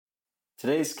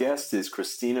Today's guest is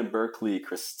Christina Berkley.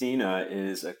 Christina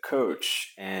is a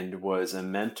coach and was a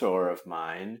mentor of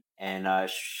mine. And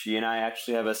she and I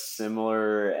actually have a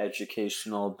similar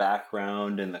educational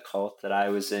background in the cult that I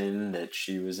was in, that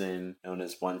she was in, known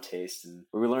as One Taste, and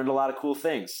where we learned a lot of cool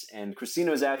things. And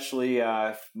Christina was actually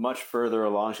much further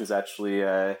along. She was actually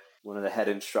one of the head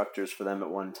instructors for them at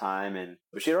one time.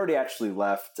 But she had already actually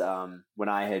left when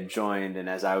I had joined. And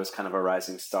as I was kind of a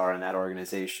rising star in that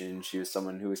organization, she was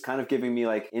someone who was kind of giving me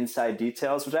like inside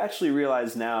details, which I actually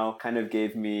realize now kind of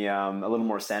gave me a little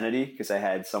more sanity because I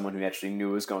had someone who actually knew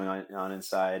what was going on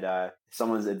inside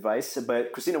someone's advice.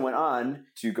 But Christina went on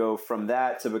to go from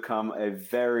that to become a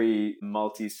very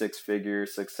multi-six-figure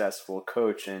successful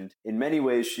coach. And in many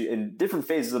ways, in different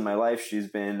phases of my life, she's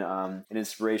been an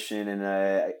inspiration and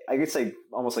I could say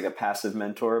almost like a passive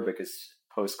mentor, because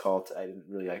post-cult, I didn't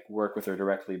really like work with her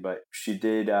directly, but she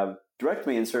did direct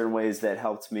me in certain ways that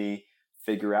helped me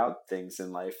figure out things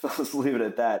in life. Let's leave it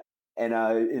at that. And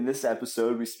in this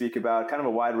episode, we speak about kind of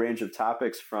a wide range of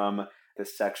topics, from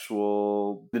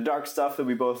the dark stuff that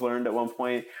we both learned at one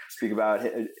point. Speak about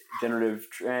generative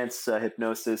trance,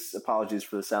 hypnosis. Apologies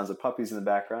for the sounds of puppies in the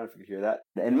background, if you could hear that.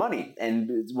 And money. And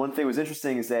one thing was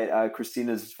interesting is that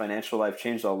Christina's financial life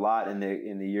changed a lot in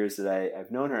the years that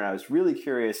I've known her. And I was really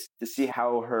curious to see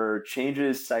how her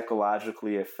changes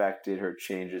psychologically affected her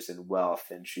changes in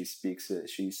wealth. And she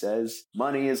says,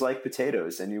 money is like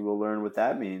potatoes, and you will learn what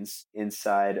that means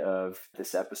inside of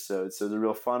this episode. So it's a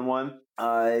real fun one.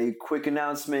 Quick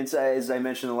announcements. As I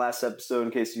mentioned in the last episode,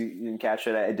 in case you didn't catch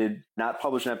it, I did not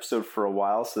publish an episode for a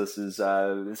while. So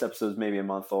this episode is maybe a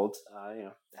month old.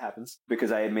 It happens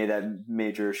because I had made that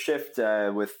major shift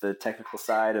with the technical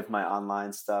side of my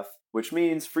online stuff, which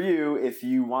means for you, if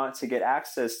you want to get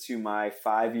access to my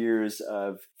 5 years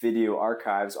of video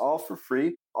archives, all for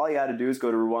free, all you got to do is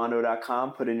go to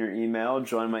Ruando.com, put in your email,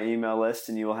 join my email list,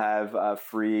 and you will have a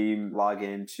free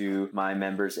login to my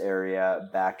members area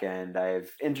backend. I have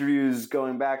interviews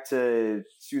going back to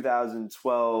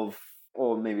 2012,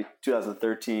 or maybe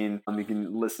 2013. You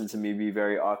can listen to me be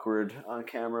very awkward on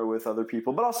camera with other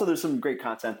people, but also there's some great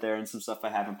content there and some stuff I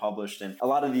haven't published. And a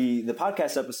lot of the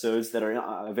podcast episodes that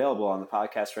are available on the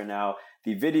podcast right now,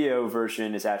 the video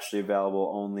version is actually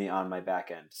available only on my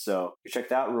back end. So you check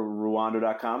that out,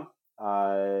 Ruando.com,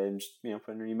 and just,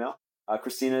 put in your email.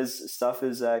 Christina's stuff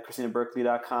is at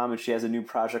ChristinaBerkley.com, and she has a new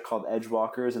project called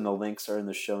Edgewalkers, and the links are in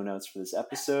the show notes for this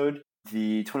episode.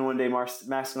 The 21-day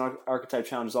Masculine Archetype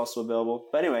Challenge is also available.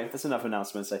 But anyway, that's enough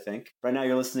announcements, I think. Right now,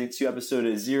 you're listening to episode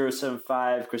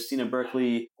 075, Christina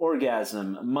Berkley,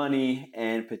 Orgasm, Money,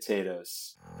 and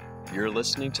Potatoes. You're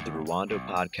listening to the Ruando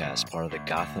Podcast, part of the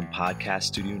Gotham Podcast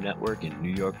Studio Network in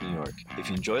New York, New York. If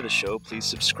you enjoy the show, please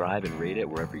subscribe and rate it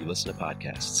wherever you listen to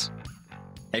podcasts.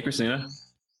 Hey, Christina.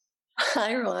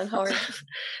 Hi, Ron. How are you?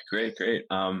 Great.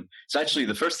 So actually,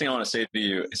 the first thing I want to say to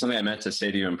you is something I meant to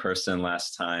say to you in person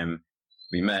last time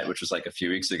we met, which was like a few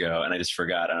weeks ago, and I just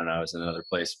forgot. I don't know, I was in another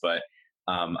place. But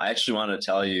I actually wanted to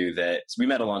tell you that we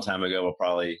met a long time ago. We'll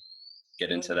probably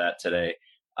get into that today.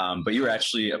 But you were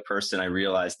actually a person I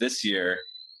realized this year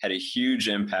had a huge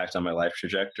impact on my life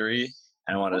trajectory.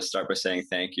 And I wanted to start by saying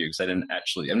thank you, because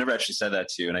I've never actually said that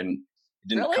to you, and it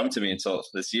didn't Really? come to me until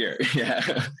this year. Yeah.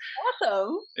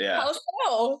 Awesome. Yeah. How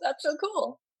so? That's so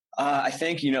cool. I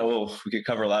think, we could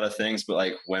cover a lot of things, but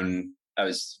like when I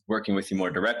was working with you more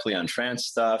directly on trans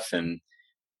stuff and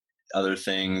other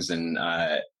things, and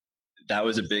that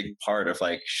was a big part of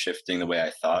like shifting the way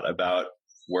I thought about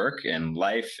work and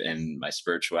life and my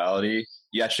spirituality.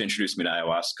 You actually introduced me to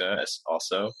ayahuasca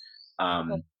also.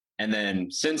 And then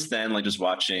since then, like just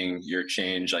watching your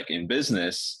change like in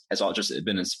business has all just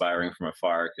been inspiring from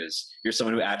afar, because you're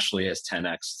someone who actually has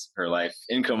 10x her life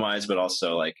income-wise, but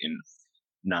also like in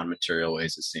non-material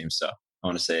ways, it seems. So I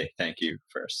want to say thank you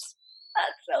first.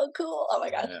 That's so cool. Oh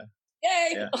my gosh. Yeah.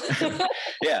 Yay. Yeah.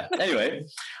 Yeah. Anyway,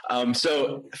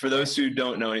 so for those who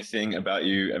don't know anything about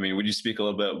you, would you speak a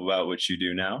little bit about what you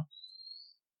do now?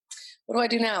 What do I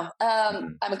do now?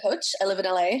 I'm a coach. I live in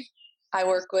LA. I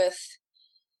work with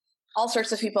all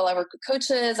sorts of people. I work with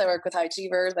coaches. I work with high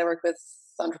achievers. I work with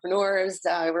entrepreneurs.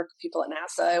 I work with people at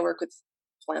NASA. I work with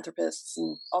philanthropists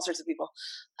and all sorts of people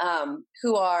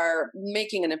who are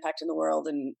making an impact in the world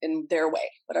in their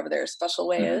way, whatever their special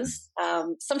way is.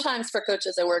 Sometimes for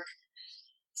coaches, I work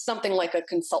something like a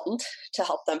consultant to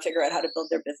help them figure out how to build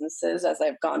their businesses. As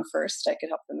I've gone first, I could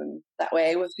help them in that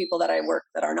way. With people that I work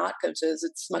that are not coaches,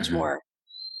 it's much more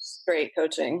straight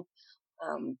coaching.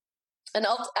 And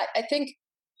I think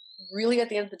really at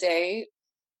the end of the day,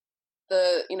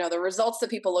 the results that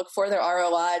people look for, their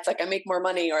ROI, it's like I make more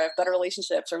money or I have better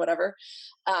relationships or whatever,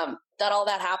 all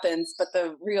that happens. But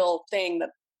the real thing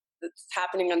that's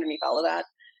happening underneath all of that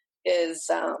is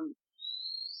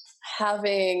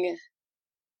having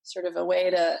sort of a way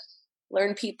to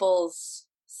learn people's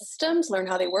systems, learn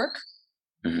how they work,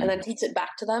 and then teach it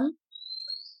back to them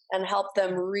and help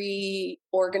them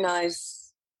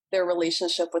reorganize their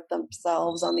relationship with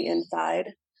themselves on the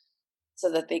inside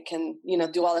so that they can,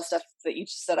 do all the stuff that you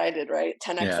just said I did, right?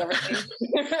 10x everything.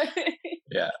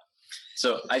 Yeah.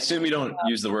 So I assume you don't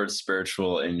use the word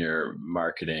spiritual in your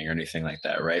marketing or anything like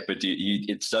that, right? But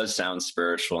it does sound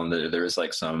spiritual, and there is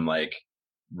like some like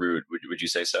root. Would you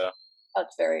say so? Oh,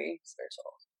 it's very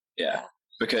spiritual. Yeah.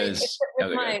 Because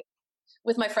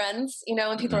with my friends,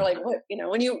 and people are like, what,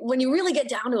 when you really get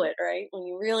down to it, right? When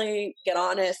you really get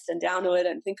honest and down to it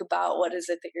and think about what is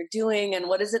it that you're doing and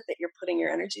what is it that you're putting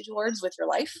your energy towards with your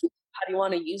life? How do you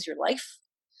want to use your life?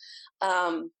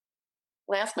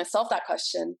 When I ask myself that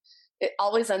question, it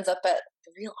always ends up at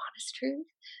the real honest truth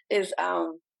is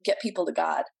get people to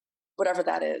God, whatever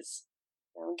that is.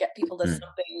 Get people to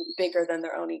something bigger than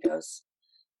their own egos.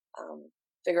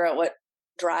 Figure out what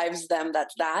drives them that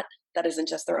isn't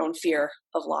just their own fear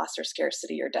of loss or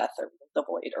scarcity or death or the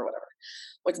void or whatever.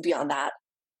 What's beyond that?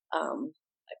 I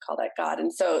call that God.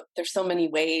 And so there's so many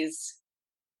ways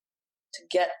to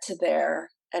get to there,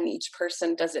 and each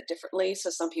person does it differently. So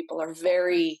some people are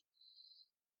very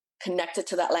connected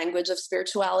to that language of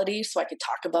spirituality, so I could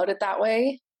talk about it that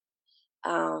way.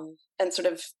 And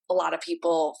sort of a lot of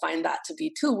people find that to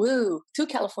be too woo, too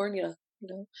California,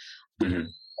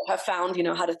 have found,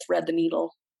 how to thread the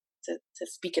needle to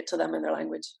speak it to them in their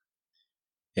language.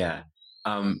 Yeah.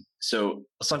 So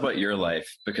let's talk about your life,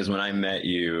 because when I met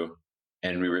you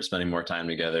and we were spending more time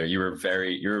together, you were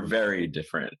very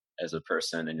different as a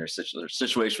person, and your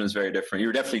situation was very different. You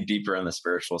were definitely deeper on the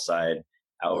spiritual side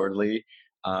outwardly.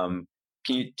 Can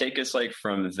you take us like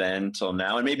from then till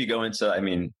now, and maybe go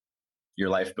into, your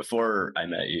life before I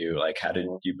met you? Like, how did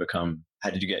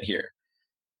you get here?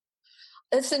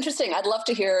 It's interesting. I'd love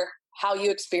to hear how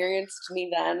you experienced me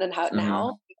then and how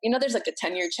now. There's like a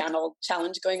 10-year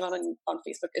challenge going on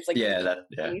Facebook. It's like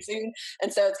soon.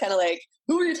 And so it's kind of like,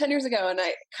 who were you 10 years ago? And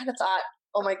I kind of thought,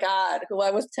 oh my God, who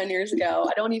I was 10 years ago.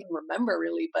 I don't even remember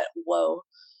really, but whoa.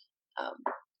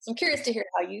 So I'm curious to hear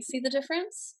how you see the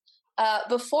difference.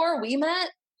 Before we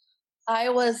met, I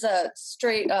was a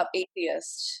straight up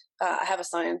atheist. I have a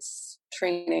science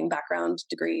training background,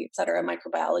 degree, et cetera,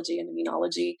 microbiology and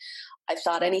immunology. I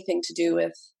thought anything to do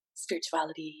with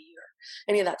spirituality or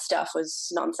any of that stuff was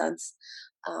nonsense.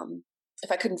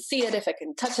 If I couldn't see it, if I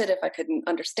couldn't touch it, if I couldn't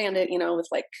understand it, with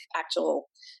like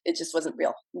it just wasn't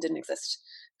real. It didn't exist.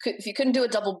 If you couldn't do a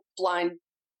double blind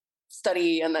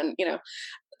study and then,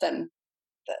 and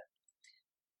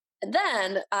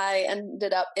then I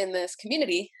ended up in this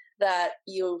community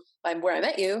where I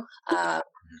met you,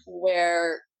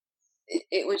 where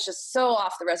it was just so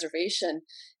off the reservation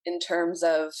in terms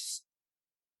of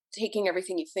taking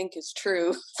everything you think is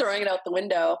true, throwing it out the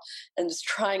window, and just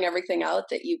trying everything out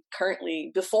that you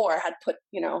currently before had put,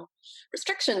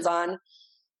 restrictions on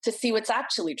to see what's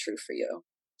actually true for you.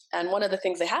 And one of the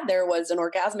things they had there was an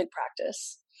orgasmic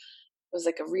practice. It was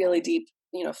like a really deep,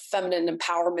 feminine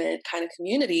empowerment kind of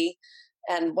community.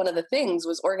 And one of the things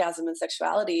was orgasm and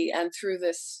sexuality. And through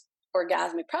this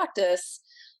orgasmic practice,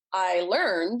 I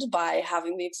learned by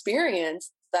having the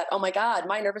experience that, oh my God,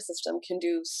 my nervous system can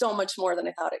do so much more than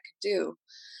I thought it could do.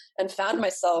 And found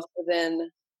myself within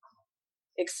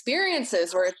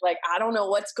experiences where it's like, I don't know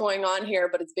what's going on here,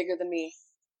 but it's bigger than me.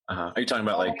 Are you talking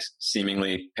about like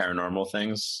seemingly paranormal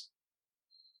things?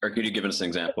 Or could you give us an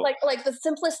example? Like the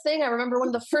simplest thing, I remember one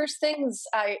of the first things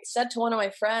I said to one of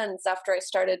my friends after I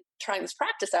started trying this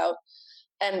practice out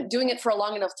and doing it for a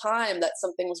long enough time that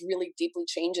something was really deeply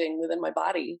changing within my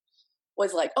body,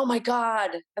 was like, oh my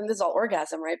God, and this is all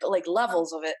orgasm, right? But like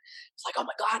levels of it. It's like, oh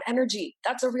my God, energy,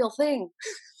 that's a real thing.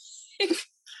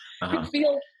 I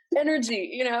feel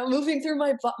energy, moving through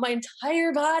my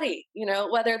entire body,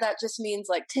 whether that just means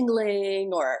like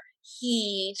tingling or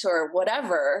heat or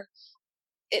whatever.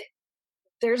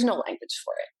 There's no language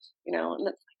for it, and it's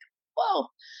like, whoa.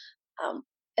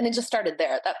 And it just started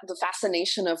there. That the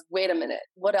fascination of, wait a minute,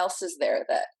 what else is there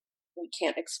that we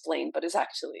can't explain, but is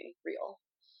actually real?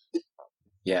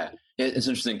 Yeah, it's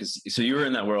interesting because so you were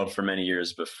in that world for many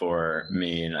years before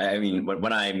me, and I mean,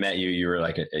 when I met you, you were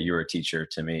like you were a teacher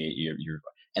to me.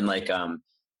 And like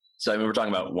so we're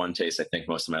talking about one taste. I think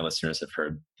most of my listeners have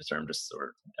heard the term, just so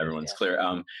everyone's clear.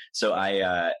 So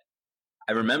I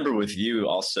remember with you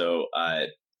also.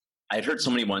 I'd heard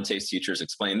so many one-taste teachers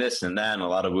explain this and that, and a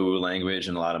lot of woo-woo language,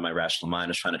 and a lot of my rational mind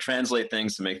was trying to translate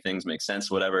things to make things make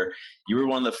sense, whatever. You were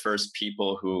one of the first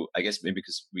people who, I guess maybe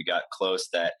because we got close,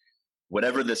 that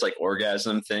whatever this like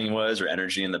orgasm thing was, or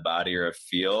energy in the body or a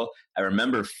feel, I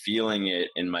remember feeling it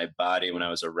in my body when I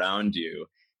was around you.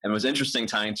 And it was interesting,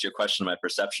 tying to your question, my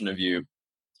perception of you.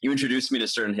 You introduced me to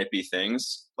certain hippie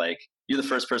things. Like, you're the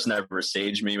first person to ever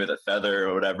sage me with a feather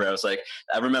or whatever.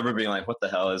 I remember being like, what the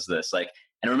hell is this? Like,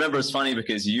 and I remember it's funny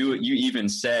because you even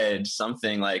said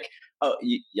something like, oh,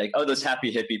 those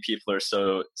happy hippie people are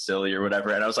so silly or whatever.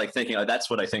 And I was like thinking, oh, that's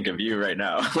what I think of you right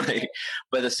now. Like,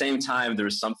 but at the same time, there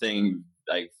was something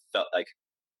I felt like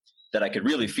that I could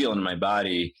really feel in my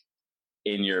body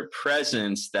in your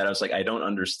presence that I was like, I don't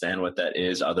understand what that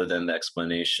is other than the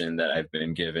explanation that I've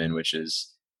been given, which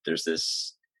is there's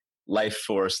this life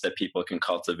force that people can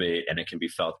cultivate and it can be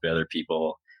felt by other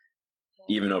people,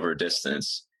 even over a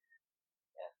distance.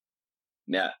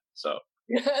 Yeah. So,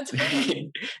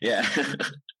 yeah.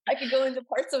 I could go into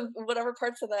whatever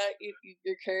parts of that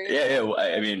you're curious. Yeah. Well,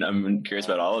 I mean, I'm curious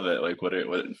about all of it. Like, what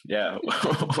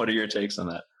are your takes on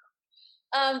that?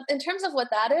 In terms of what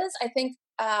that is, I think,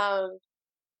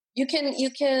 you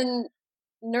can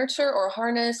nurture or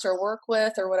harness or work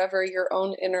with or whatever your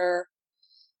own inner,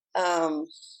 I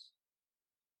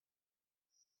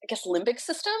guess, limbic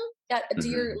system. Yeah. Do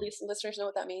your listeners know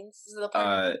what that means? This is the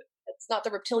part. It's not the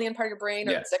reptilian part of your brain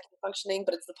or executive functioning,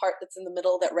 but it's the part that's in the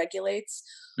middle that regulates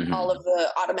all of the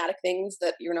automatic things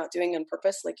that you're not doing on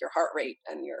purpose, like your heart rate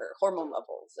and your hormone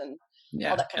levels and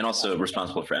all that kind and of also stuff.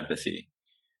 Responsible for empathy.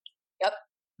 Yep.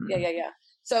 Yeah.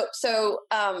 So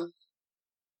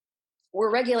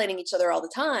we're regulating each other all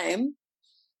the time.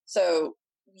 So,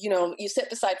 you sit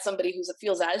beside somebody who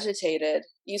feels agitated,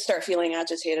 you start feeling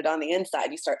agitated on the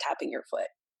inside, you start tapping your foot.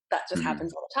 That just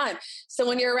happens all the time. So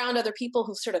when you're around other people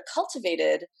who've sort of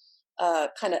cultivated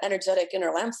kind of energetic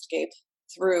inner landscape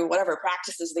through whatever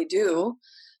practices they do,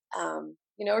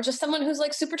 or just someone who's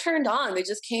like super turned on, they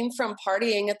just came from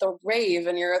partying at the rave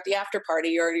and you're at the after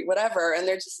party or whatever, and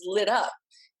they're just lit up.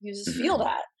 You just feel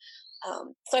that.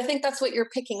 So I think that's what you're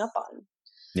picking up on.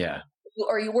 Yeah.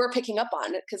 Or you were picking up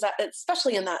on it, because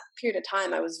especially in that period of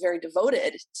time, I was very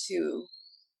devoted to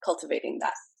cultivating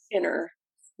that inner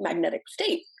magnetic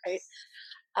state, right?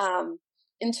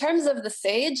 In terms of the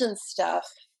sage and stuff,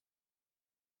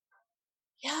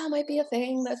 yeah, it might be a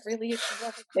thing that's really a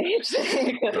sage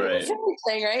thing, right?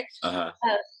 Thing, right?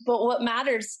 But what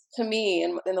matters to me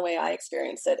and the way I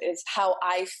experience it is how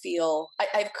I feel.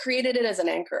 I've created it as an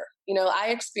anchor. I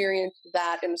experienced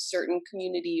that in a certain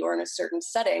community or in a certain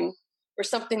setting where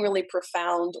something really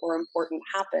profound or important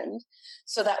happened,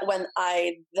 so that when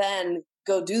I then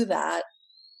go do that,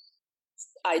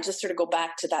 I just sort of go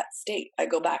back to that state. I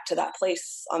go back to that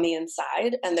place on the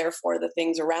inside, and therefore the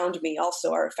things around me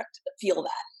also are affected, feel that.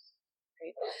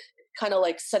 Right? Kind of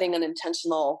like setting an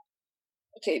intentional,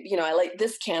 okay, I light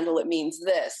this candle, it means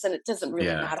this, and it doesn't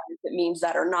really matter if it means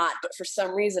that or not, but for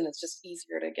some reason it's just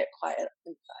easier to get quiet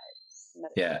inside.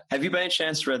 Yeah. Have you by any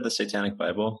chance read the Satanic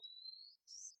Bible?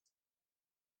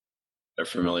 Are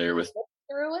familiar with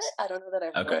through it? I don't know that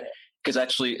I've read it. Because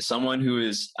actually, someone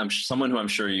who I'm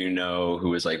sure who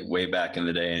was like way back in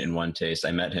the day in One Taste,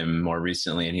 I met him more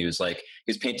recently, and he was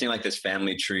painting like this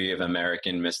family tree of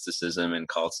American mysticism and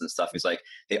cults and stuff. He's like,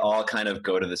 they all kind of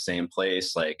go to the same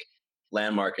place, like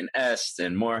Landmark and Est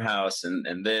and Morehouse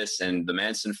and this and the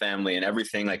Manson family, and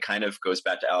everything like kind of goes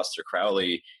back to Aleister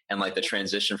Crowley, and like the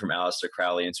transition from Aleister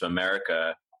Crowley into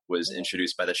America was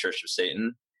introduced by the Church of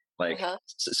Satan. Like,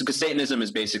 because Satanism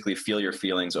is basically feel your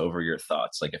feelings over your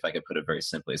thoughts. Like, if I could put it very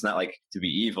simply, it's not like to be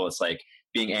evil. It's like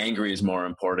being angry is more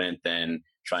important than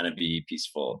trying to be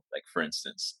peaceful, like, for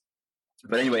instance.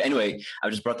 But anyway, I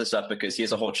just brought this up because he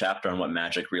has a whole chapter on what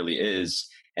magic really is.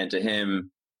 And to him,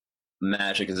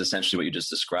 magic is essentially what you just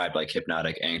described, like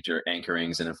hypnotic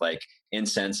anchorings. And if like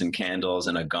incense and candles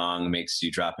and a gong makes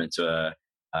you drop into a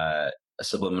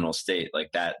subliminal state,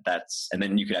 like that's, and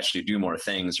then you could actually do more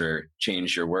things or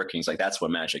change your workings. Like, that's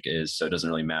what magic is. So it doesn't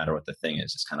really matter what the thing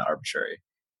is. It's kind of arbitrary.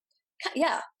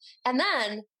 Yeah. And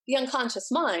then the unconscious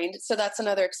mind. So that's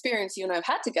another experience you and I've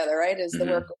had together, right? Is the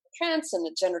work with the trance and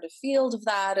the generative field of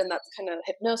that. And that's kind of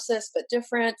hypnosis, but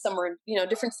different, somewhere,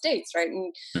 different states, right?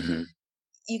 And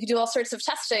you could do all sorts of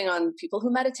testing on people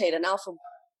who meditate and alpha,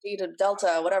 beta,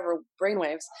 delta, whatever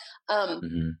brainwaves.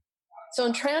 So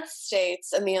in trance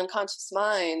states and the unconscious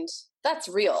mind, that's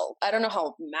real. I don't know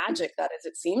how magic that is.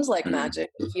 It seems like magic.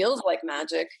 It feels like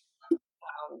magic.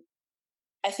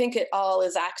 I think it all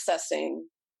is accessing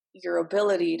your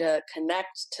ability to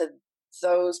connect to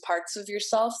those parts of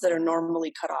yourself that are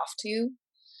normally cut off to you,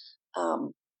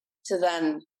 to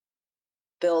then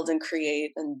build and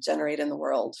create and generate in the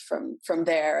world from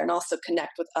there, and also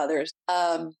connect with others.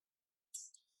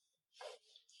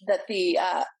 That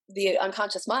the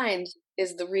unconscious mind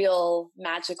is the real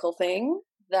magical thing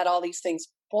that all these things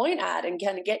point at and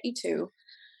can get you to.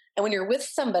 And when you're with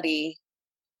somebody,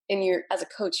 as a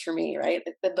coach for me, right?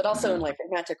 But also in like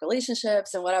romantic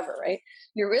relationships and whatever, right?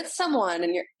 You're with someone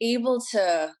and you're able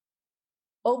to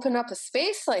open up a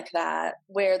space like that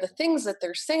where the things that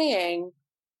they're saying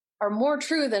are more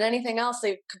true than anything else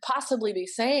they could possibly be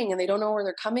saying, and they don't know where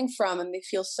they're coming from, and they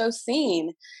feel so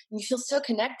seen and you feel so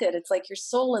connected. It's like your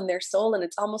soul and their soul, and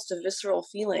it's almost a visceral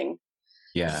feeling.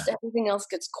 Yeah. Just everything else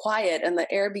gets quiet and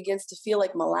the air begins to feel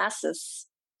like molasses.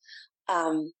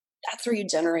 That's where you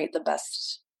generate the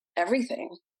best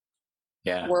everything.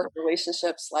 Yeah. Work,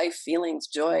 relationships, life, feelings,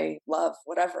 joy, love,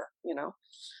 whatever,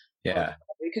 Yeah.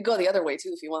 You could go the other way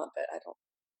too if you want, but I don't.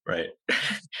 Right.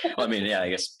 Well, I mean, yeah, I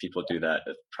guess people do that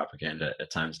with propaganda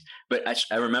at times. But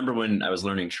I remember when I was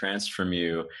learning trance from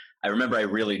you, I remember I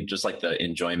really just like the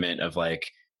enjoyment of like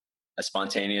a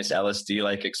spontaneous LSD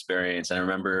like experience. And I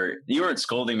remember you weren't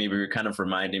scolding me, but you were kind of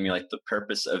reminding me like the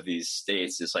purpose of these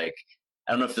states is like,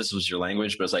 I don't know if this was your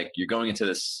language, but it's like you're going into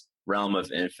this realm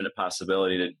of infinite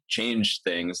possibility to change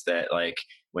things that like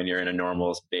when you're in a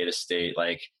normal beta state,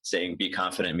 like saying be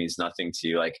confident means nothing to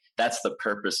you. Like that's the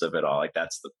purpose of it all. Like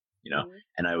that's the,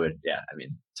 and I would, I mean,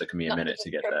 it took me a minute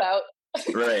to get that. Out.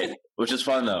 Right. Which is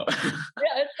fun though.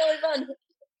 Yeah, it's really fun.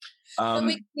 So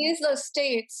we can use those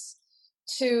states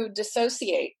to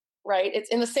dissociate, right? It's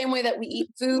in the same way that we eat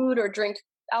food or drink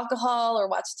alcohol or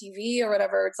watch TV or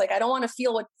whatever. It's like, I don't want to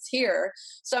feel what's here.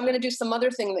 So I'm going to do some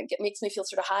other thing that makes me feel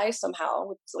sort of high somehow,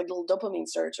 with like a little dopamine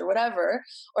surge or whatever,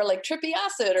 or like trippy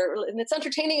acid, and it's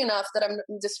entertaining enough that I'm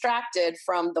distracted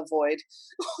from the void,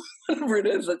 whatever it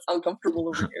is that's uncomfortable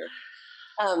over here.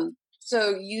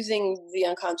 So using the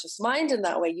unconscious mind in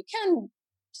that way, you can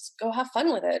just go have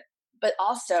fun with it, but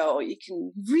also you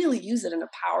can really use it in a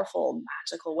powerful,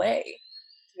 magical way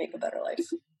to make a better life.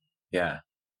 Yeah.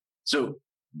 So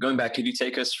going back, could you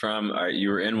take us from, all right, you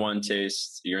were in One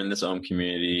Taste, you're in this Om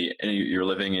community, and you're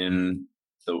living in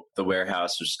the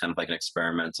warehouse, which is kind of like an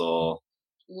experimental,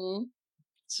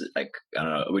 like, I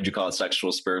don't know, would you call it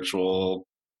sexual, spiritual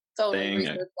thing?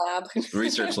 Research lab.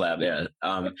 Research lab, yeah.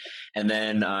 And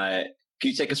then can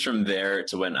you take us from there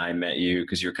to when I met you?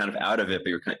 Because you're kind of out of it,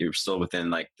 but you're still within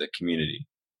like the community.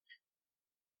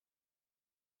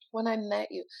 When I met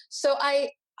you. So I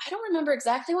don't remember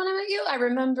exactly when I met you. I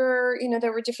remember,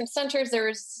 there were different centers. There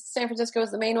was San Francisco was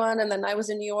the main one. And then I was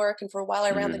in New York. And for a while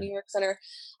I ran the New York Center.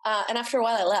 And after a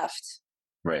while I left.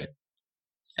 Right.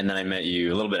 And then I met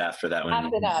you a little bit after that when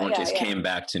One Taste came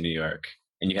back to New York.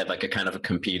 And you had like a kind of a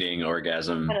competing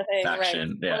orgasm kind of thing,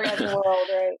 faction. Right. Yeah. Orgasm world,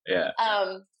 right.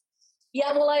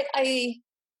 Yeah. Well, I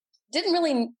didn't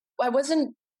really,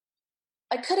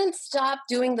 I couldn't stop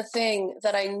doing the thing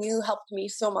that I knew helped me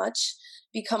so much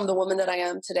become the woman that I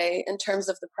am today in terms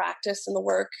of the practice and the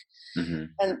work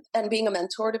and being a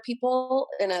mentor to people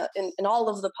in all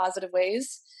of the positive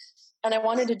ways. And I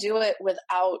wanted to do it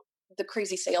without the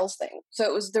crazy sales thing.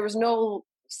 So there was no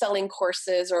selling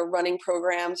courses or running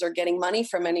programs or getting money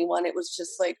from anyone. It was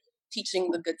just like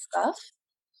teaching the good stuff.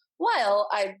 While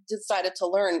I decided to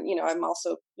learn, I'm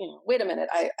also, wait a minute,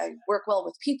 I work well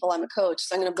with people. I'm a coach,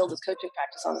 so I'm going to build this coaching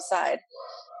practice on the side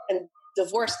and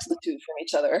divorce the two from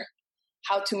each other.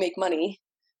 How to make money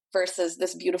versus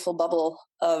this beautiful bubble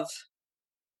of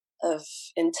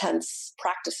intense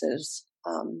practices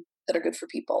that are good for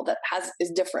people that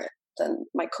is different than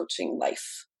my coaching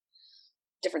life,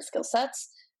 different skill sets.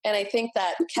 And I think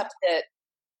that kept it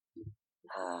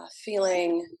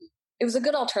feeling, it was a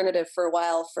good alternative for a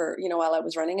while while I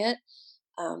was running it.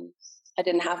 I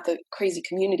didn't have the crazy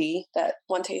community that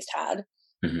One Taste had,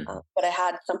 but I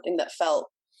had something that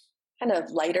felt kind of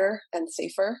lighter and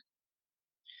safer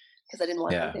because I didn't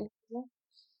want anything.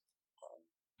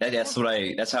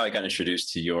 That's how I got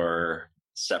introduced to your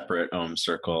separate Om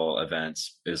Circle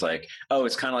events. Is like, oh,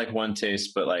 it's kind of like One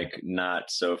Taste, but like not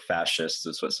so fascist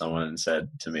is what someone said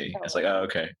to me. It's like, oh,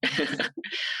 okay.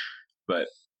 But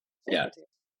yeah.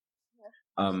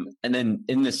 And then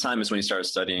in this time is when you started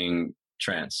studying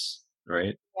trance,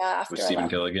 right? Yeah, after with Stephen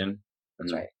Gilligan.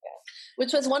 That's right. Yeah.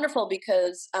 Which was wonderful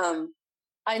because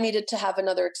I needed to have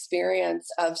another experience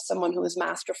of someone who was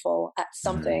masterful at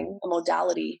something, a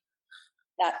modality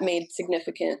that made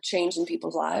significant change in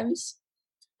people's lives.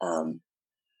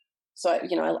 So I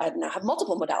now have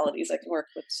multiple modalities I can work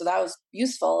with. So that was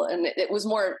useful, and it was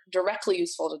more directly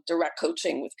useful to direct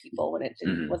coaching with people when it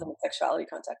wasn't a sexuality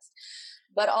context.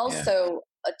 But also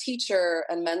a teacher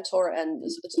and mentor and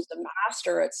just a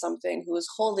master at something who was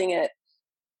holding it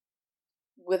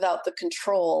without the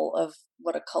control of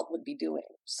what a cult would be doing.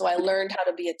 So I learned how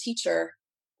to be a teacher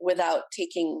without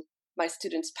taking my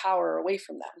students' power away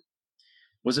from them.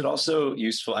 Was it also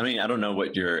useful? I mean, I don't know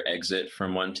what your exit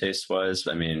from One Taste was.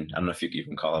 I mean, I don't know if you could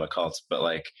even call it a cult, but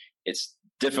like, it's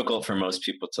difficult for most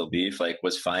people to leave. Like,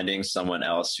 was finding someone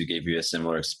else who gave you a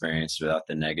similar experience without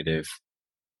the negative,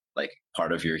 like,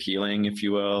 part of your healing, if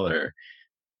you will, or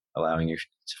allowing you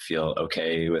to feel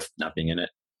okay with not being in it?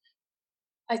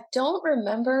 I don't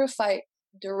remember if I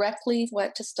directly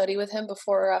went to study with him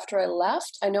before or after I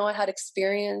left. I know I had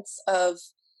experience of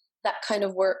that kind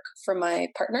of work from my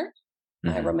partner,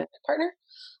 my romantic partner,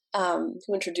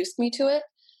 who introduced me to it.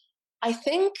 I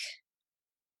think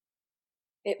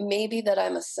it may be that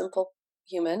I'm a simple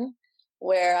human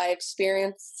where I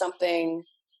experienced something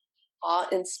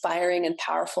awe-inspiring and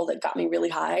powerful that got me really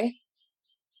high.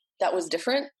 That was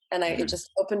different. And it just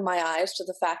opened my eyes to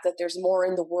the fact that there's more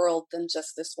in the world than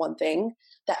just this one thing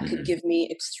that could give me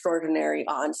extraordinary,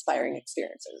 awe-inspiring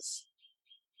experiences.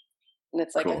 And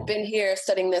it's like, I've been here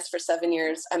studying this for 7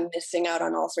 years. I'm missing out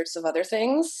on all sorts of other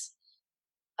things.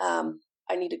 I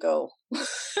need to go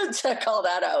check all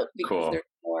that out because there's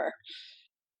more.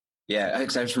 Yeah, I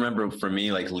just remember for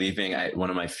me, like leaving, one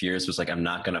of my fears was like, I'm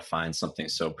not going to find something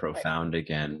so profound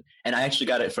again. And I actually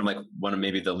got it from like one of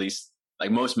maybe the least,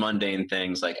 like most mundane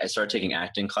things. Like I started taking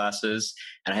acting classes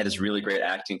and I had this really great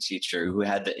acting teacher who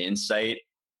had the insight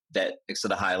that so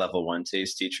the high level One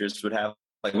Taste teachers would have.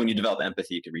 Like when you develop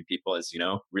empathy, you can read people, as you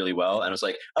know, really well. And I was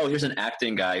like, oh, here's an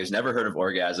acting guy who's never heard of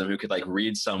orgasm who could like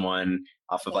read someone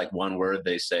off of like one word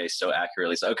they say so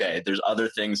accurately. So, okay, there's other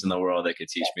things in the world that could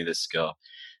teach me this skill.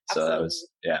 So that was,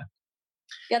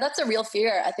 Yeah, that's a real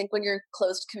fear. I think when you're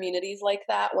closed communities like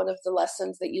that, one of the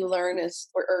lessons that you learn is,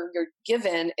 or you're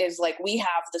given is like, we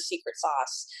have the secret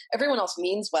sauce. Everyone else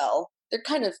means well. They're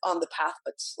kind of on the path,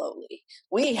 but slowly.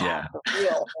 We have the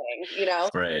real thing, you know?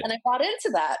 Right. And I bought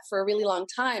into that for a really long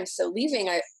time. So leaving,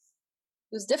 it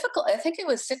was difficult. I think it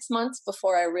was 6 months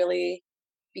before I really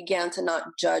began to not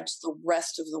judge the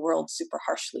rest of the world super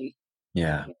harshly.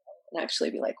 Yeah. And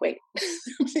actually be like, wait,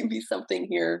 there may be something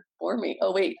here for me.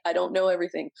 Oh, wait, I don't know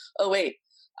everything. Oh, wait,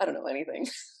 I don't know anything.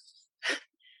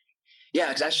 Yeah,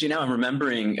 because actually now I'm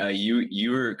remembering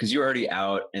you were already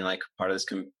out in like part of this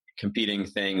competing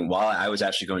thing while I was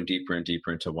actually going deeper and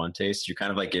deeper into One Taste. You're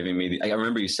kind of like giving me, I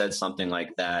remember you said something like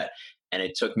that. And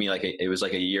it took me it was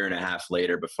like a year and a half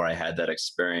later before I had that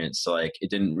experience. So like, it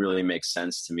didn't really make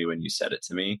sense to me when you said it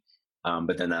to me.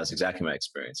 But then that was exactly my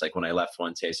experience. Like when I left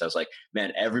One Taste, I was like,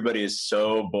 man, everybody is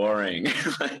so boring.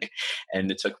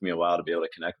 And it took me a while to be able to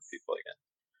connect with people again.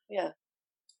 Yeah.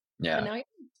 Yeah.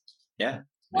 And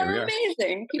now We're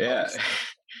amazing. People are so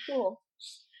cool.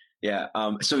 Yeah.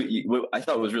 So what I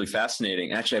thought was really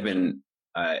fascinating. Actually,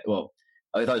 I thought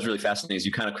it was really fascinating is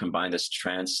you kind of combine this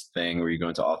trance thing where you go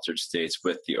into altered states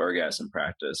with the orgasm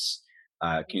practice.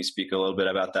 Can you speak a little bit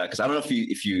about that? Because I don't know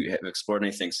if you have explored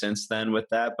anything since then with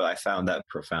that, but I found that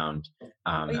profound.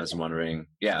 I was wondering,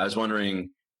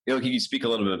 can you speak a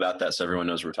little bit about that so everyone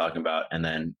knows what we're talking about? And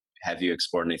then have you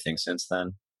explored anything since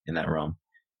then in that realm?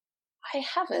 I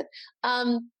haven't.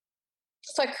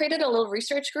 So I created a little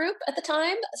research group at the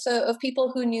time, so of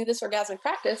people who knew this orgasmic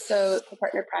practice, so the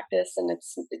partner practice, and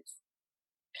it's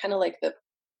kind of like it's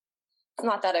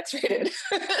not that X-rated.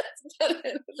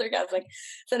 It's orgasmic,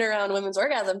 centered around women's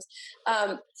orgasms.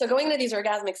 So going into these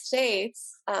orgasmic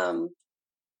states, and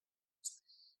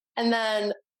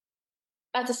then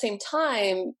at the same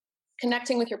time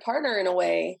connecting with your partner in a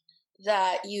way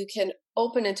that you can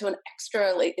open into an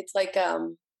extra, like it's like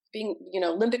being,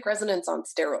 limbic resonance on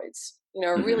steroids.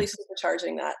 Really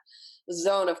supercharging that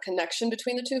zone of connection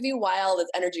between the two of you while the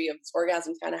energy of this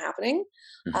orgasm is kind of happening.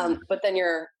 But then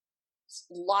you're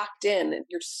locked in and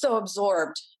you're so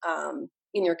absorbed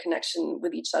in your connection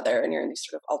with each other, and you're in these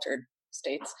sort of altered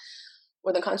states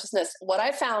within consciousness. What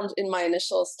I found in my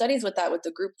initial studies with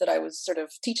the group that I was sort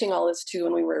of teaching all this to,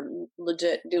 and we were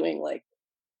legit doing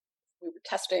we were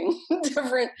testing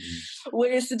different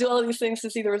ways to do all of these things to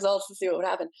see the results, to see what would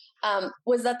happen,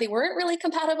 was that they weren't really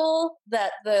compatible,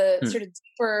 that the sort of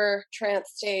deeper trance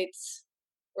states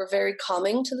were very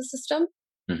calming to the system.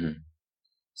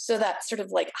 So that sort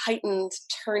of like heightened,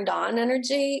 turned on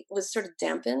energy was sort of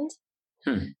dampened.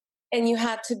 And you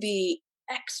had to be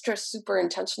extra super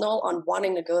intentional on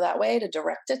wanting to go that way, to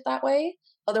direct it that way.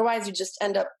 Otherwise you just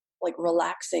end up like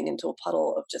relaxing into a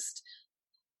puddle of just,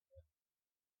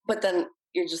 but then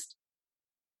you're just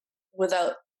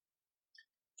without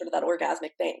sort of that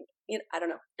orgasmic thing. I don't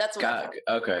know. That's what I found.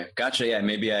 Okay. Gotcha. Yeah.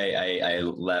 Maybe I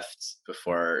left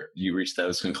before you reached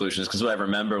those conclusions. Cause what I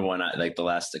remember when like the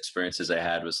last experiences I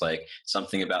had was like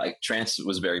something about like trance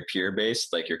was very peer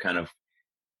based. Like you're kind of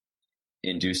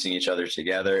inducing each other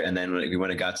together. And then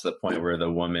when it got to the point where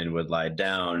the woman would lie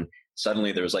down,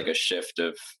 suddenly there was like a shift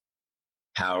of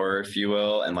power, if you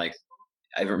will. And like,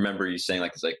 I remember you saying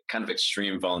like, it's like kind of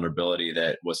extreme vulnerability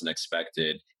that wasn't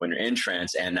expected when you're in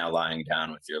trance and now lying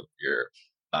down with your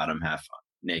bottom half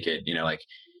naked,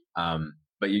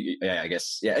 but I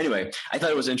guess, yeah. Anyway, I thought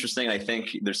it was interesting. I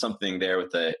think there's something there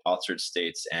with the altered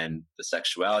states and the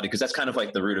sexuality, because that's kind of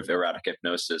like the root of erotic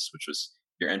hypnosis, which was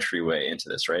your entryway into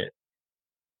this, right?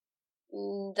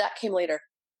 That came later.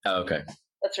 Oh, okay.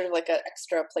 That's sort of like an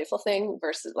extra playful thing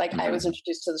versus like I was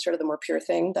introduced to the sort of the more pure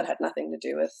thing that had nothing to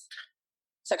do with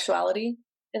sexuality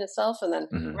in itself. And then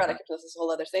erotic hypnosis is a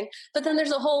whole other thing. But then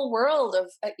there's a whole world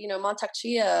of, Mantak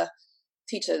Chia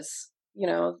teaches,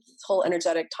 this whole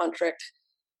energetic tantric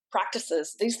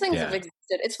practices. These things have existed.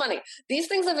 It's funny. These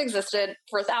things have existed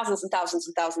for thousands and thousands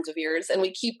and thousands of years. And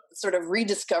we keep sort of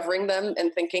rediscovering them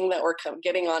and thinking that we're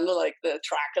getting onto like the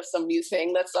track of some new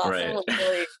thing that's awesome. Right.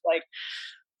 Really like,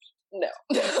 no.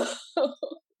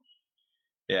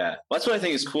 Yeah. Well, that's what I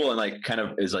think is cool and like kind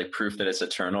of is like proof that it's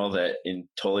eternal, that in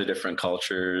totally different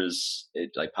cultures,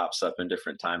 it like pops up in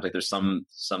different times. Like there's some,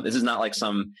 this is not like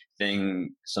some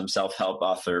self-help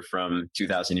author from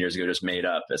 2000 years ago just made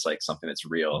up. It's like something that's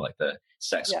real, like the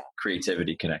sex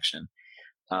creativity connection.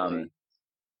 So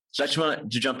I just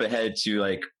want to jump ahead to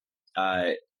like,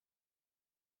 I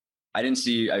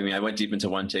went deep into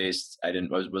One Taste.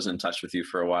 Wasn't in touch with you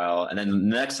for a while. And then the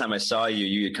next time I saw you,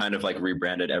 you had kind of like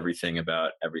rebranded everything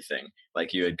about everything.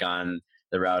 Like you had gone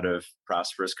the route of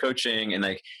prosperous coaching and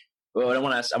like, well, I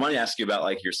want to ask you about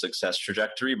like your success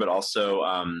trajectory, but also,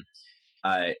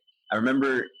 I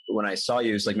remember when I saw you,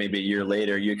 it was like maybe a year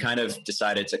later, you kind of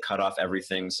decided to cut off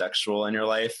everything sexual in your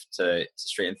life to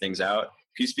straighten things out.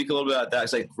 Can you speak a little bit about that?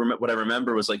 It's like what I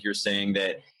remember was like you're saying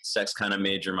that sex kind of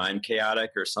made your mind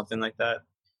chaotic or something like that.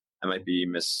 I might be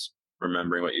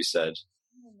misremembering what you said.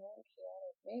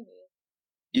 Maybe.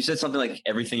 You said something like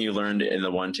everything you learned in the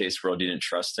One Taste world you didn't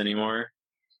trust anymore.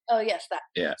 Oh yes, that.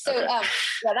 Yeah. So okay.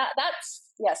 That's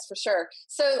yes for sure.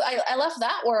 So I left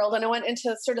that world and I went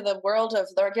into sort of the world of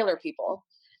the regular people,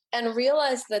 and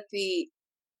realized that the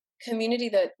community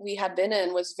that we had been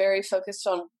in was very focused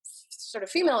on sort of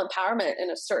female empowerment in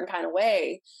a certain kind of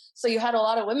way. So you had a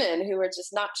lot of women who were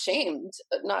just not shamed,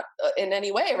 not in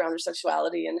any way around their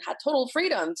sexuality, and had total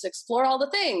freedom to explore all the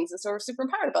things. And so we're super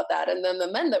empowered about that. And then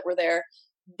the men that were there,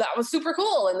 that was super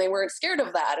cool. And they weren't scared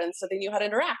of that. And so they knew how to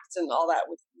interact and all that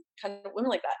with kind of women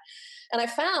like that. And I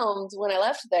found when I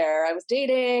left there, I was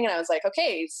dating and I was like,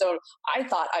 okay, so I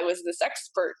thought I was this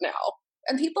expert now.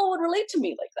 And people would relate to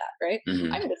me like that, right?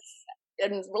 I'm this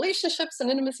in relationships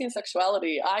and intimacy and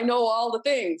sexuality. I know all the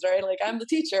things, right? Like I'm the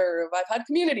teacher, I've had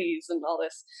communities and all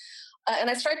this. And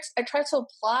I tried to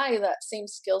apply that same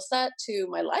skill set to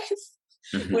my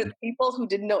life with people who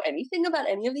didn't know anything about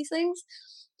any of these things,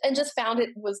 and just found it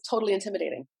was totally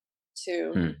intimidating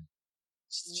to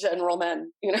general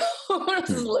men,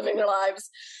 just living their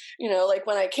lives, like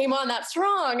when I came on that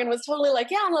strong and was totally like,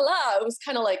 yeah, la la, it was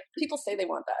kind of like people say they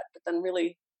want that, but then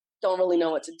really don't really know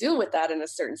what to do with that in a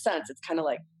certain sense. It's kind of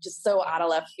like just so out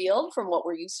of left field from what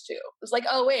we're used to. It's like,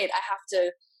 oh wait, I have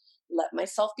to let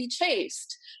myself be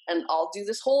chaste and I'll do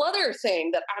this whole other thing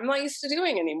that I'm not used to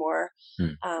doing anymore.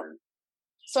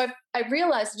 So I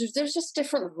realized there's just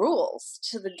different rules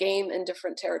to the game in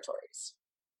different territories.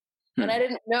 And I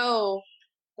didn't know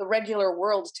the regular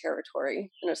world territory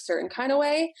in a certain kind of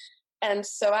way. And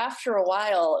so after a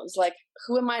while, it was like,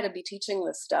 who am I to be teaching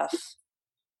this stuff?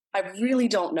 I really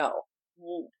don't know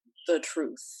the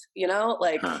truth,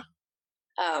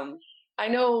 I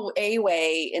know a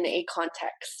way in a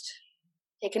context.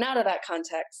 Taken out of that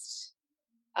context,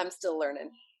 I'm still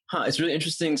learning. It's really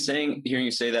interesting hearing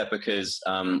you say that, because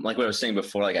like what I was saying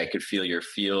before, like I could feel your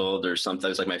field or something. It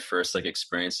was like my first like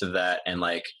experience of that. And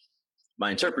like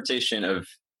my interpretation of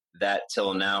that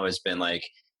till now has been like,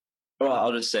 well,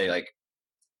 I'll just say like,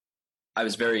 I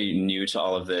was very new to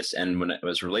all of this. And when I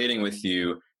was relating with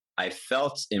you, I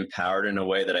felt empowered in a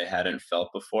way that I hadn't felt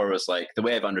before. It was like, the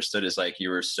way I've understood is like, you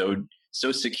were so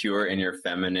secure in your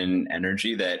feminine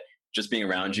energy that just being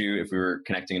around you, if we were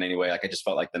connecting in any way, like I just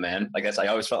felt like the man. Like I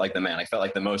always felt like the man. I felt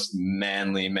like the most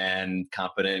manly man,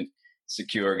 competent,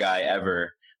 secure guy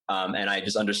ever. And I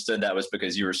just understood that was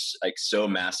because you were like so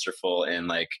masterful in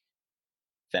like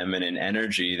feminine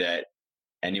energy that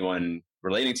anyone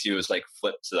relating to you was like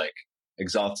flipped to like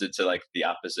exalted to like the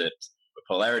opposite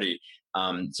polarity.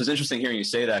 So it's interesting hearing you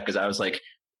say that, because I was like,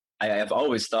 have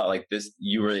always thought like this,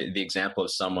 you were the example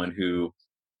of someone who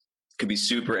could be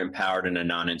super empowered in a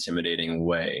non-intimidating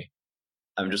way.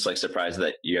 I'm just like surprised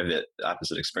that you have the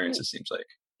opposite experience, it seems like.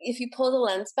 If you pull the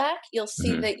lens back, you'll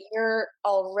see that you're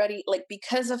already, like,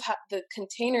 because of the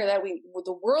container that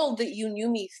the world that you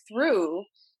knew me through,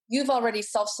 you've already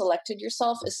self-selected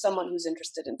yourself as someone who's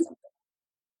interested in something.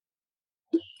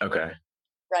 Okay.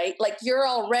 Right? Like, you're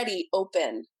already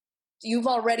open. You've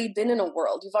already been in a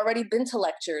world. You've already been to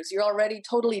lectures. You're already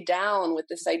totally down with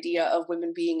this idea of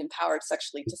women being empowered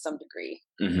sexually to some degree.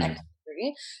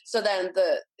 So then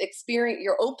the experience,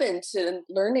 you're open to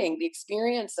learning the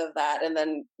experience of that and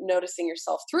then noticing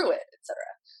yourself through it, etc.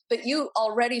 But you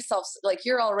already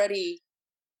you're already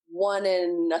 1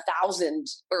 in 1,000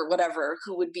 or whatever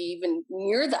who would be even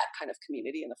near that kind of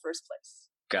community in the first place.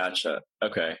 Gotcha.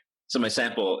 Okay. So my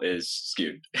sample is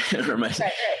skewed. Right.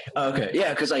 Okay.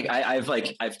 Yeah. Cause like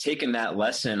I've taken that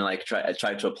lesson, like I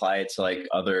tried to apply it to like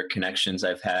other connections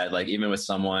I've had, like even with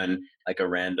someone, like a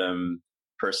random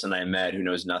person I met who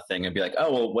knows nothing, and be like,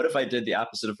 oh, well, what if I did the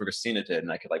opposite of what Christina did?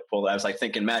 And I could like I was like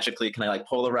thinking magically, can I like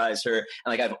polarize her? And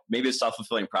like, maybe it's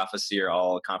self-fulfilling prophecy or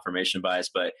all confirmation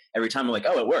bias, but every time I'm like,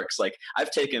 oh, it works. Like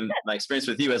I've taken my experience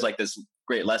with you as like this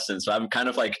great lesson. So I'm kind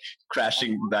of like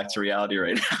crashing back to reality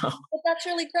right now. But that's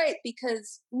really great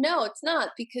because no, it's not,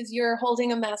 because you're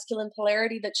holding a masculine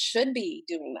polarity that should be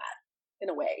doing that in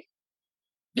a way.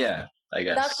 Yeah. I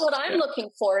guess that's what I'm looking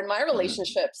for in my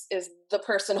relationships is the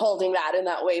person holding that in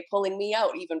that way, pulling me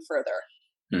out even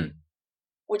further,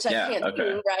 which I can't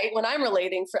do, right? When I'm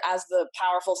relating as the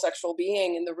powerful sexual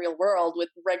being in the real world with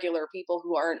regular people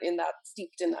who aren't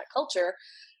steeped in that culture,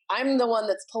 I'm the one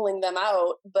that's pulling them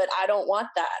out, but I don't want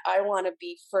that. I want to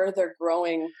be further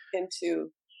growing into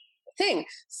a thing.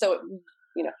 So,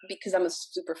 because I'm a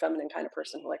super feminine kind of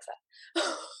person who likes that.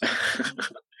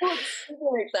 It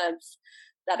makes sense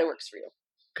that it works for you.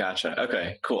 Gotcha.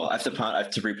 Okay, cool. I have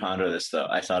to reponder this though.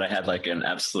 I thought I had like an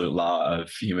absolute law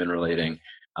of human relating,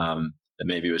 that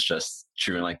maybe it was just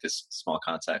true in like this small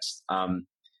context.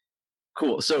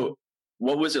 Cool. So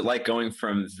what was it like going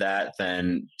from that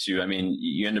then to, I mean,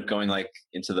 you end up going like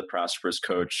into the prosperous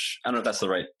coach. I don't know if that's the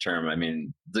right term. I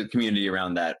mean, the community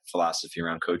around that philosophy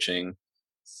around coaching.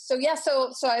 So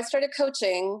I started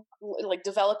coaching, like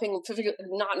developing,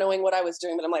 not knowing what I was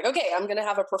doing, but I'm like, okay, I'm going to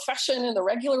have a profession in the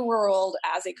regular world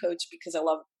as a coach because I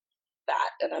love that.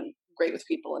 And I'm great with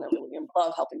people and I really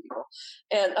love helping people.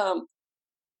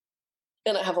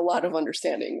 And I have a lot of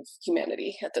understanding of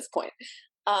humanity at this point.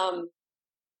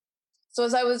 So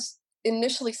as I was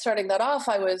initially starting that off,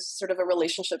 I was sort of a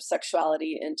relationship,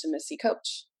 sexuality, intimacy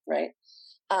coach, right?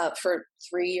 For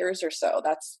 3 years or so.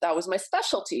 That was my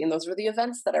specialty. And those were the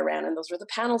events that I ran. And those were the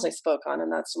panels I spoke on. And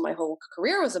that's what my whole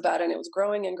career was about. And it was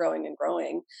growing and growing and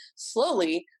growing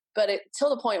slowly, but till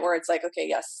the point where it's like, okay,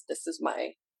 yes, this is my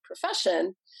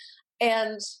profession.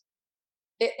 And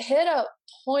it hit a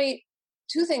point,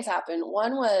 2 things happened.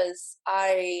 One was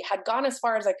I had gone as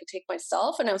far as I could take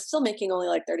myself and I was still making only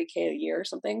like $30K a year or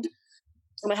something.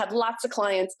 And I had lots of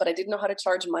clients, but I didn't know how to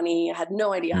charge money. I had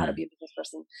no idea how to be a business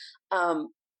person.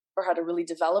 Or how to really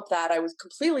develop that. I was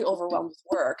completely overwhelmed with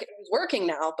work. It was working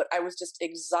now, but I was just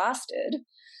exhausted.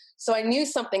 So I knew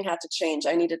something had to change.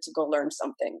 I needed to go learn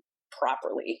something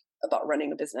properly about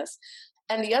running a business.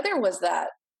 And the other was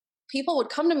that people would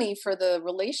come to me for the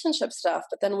relationship stuff,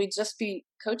 but then we'd just be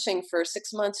coaching for 6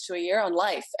 months to a year on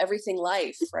life, everything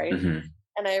life, right? Mm-hmm.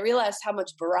 And I realized how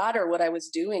much broader what I was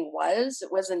doing was.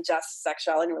 It wasn't just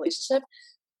sexuality and relationship.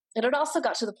 And it also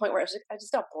got to the point where I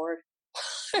just got bored.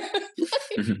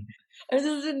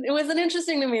 It wasn't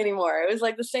interesting to me anymore. It was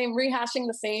like the same, rehashing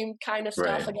the same kind of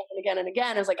stuff again and again and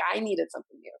again. It was like I needed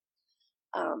something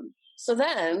new. So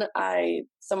then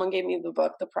someone gave me the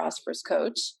book, The Prosperous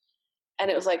Coach, and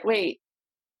it was like, wait,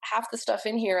 half the stuff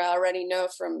in here I already know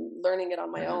from learning it on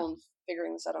my own,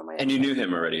 figuring this out on my own. And you knew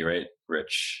him already, right,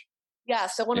 Rich? Yeah.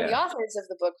 So one of the authors of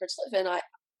the book, Rich Livin,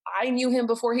 I knew him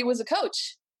before he was a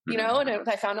coach. And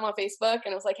I found him on Facebook,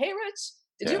 and I was like, hey, Rich.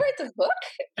 Did you write this book?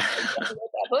 I wrote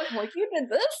that book. I'm like, you did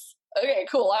this? Okay,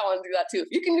 cool. I want to do that too. If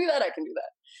you can do that, I can do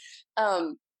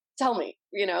that. Tell me,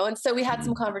 And so we had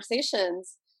some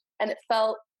conversations, and it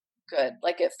felt good.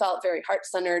 Like it felt very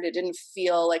heart-centered. It didn't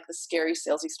feel like the scary,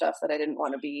 salesy stuff that I didn't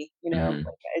want to be. Like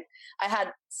I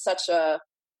had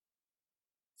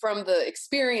from the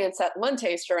experience at One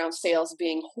Taste around sales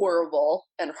being horrible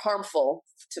and harmful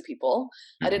to people,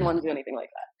 I didn't want to do anything like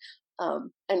that.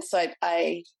 And so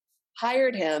I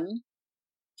hired him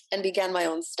and began my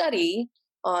own study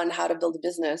on how to build a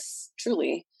business,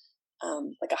 truly,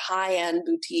 like a high-end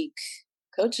boutique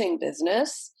coaching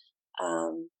business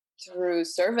through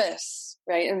service,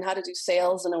 right? And how to do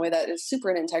sales in a way that is super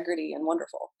in integrity and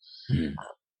wonderful. Mm.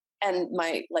 And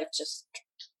my life just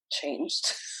changed.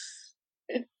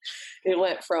 It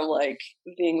went from like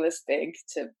being this big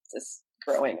to this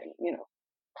growing, and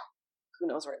who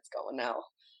knows where it's going now.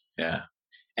 Yeah.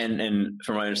 And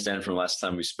from what I understand from last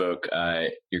time we spoke,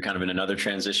 you're kind of in another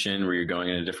transition where you're going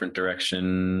in a different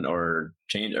direction or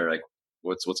change, or like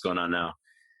what's going on now?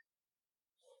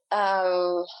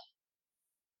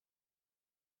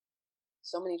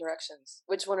 So many directions.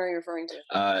 Which one are you referring to? You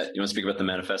want to speak about the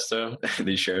manifesto that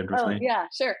you shared with me? Yeah,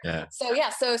 sure. Yeah.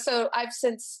 So I've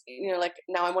since, like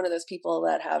now I'm one of those people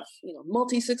that have,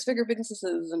 multi 6-figure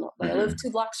businesses, and I live 2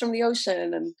 blocks from the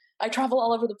ocean, and I travel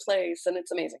all over the place, and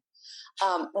it's amazing.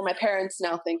 Well, my parents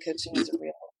now think coaching is a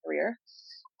real career,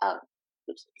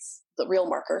 which is the real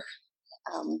marker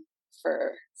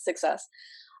for success.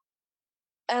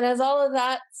 And as all of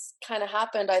that kind of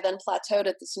happened, I then plateaued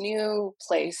at this new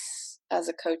place as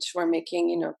a coach where I'm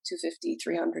making, $250,000,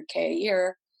 $300K a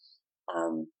year.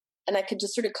 And I could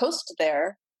just sort of coast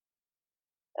there,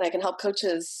 and I can help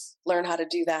coaches learn how to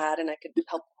do that. And I could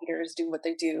help leaders do what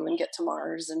they do and get to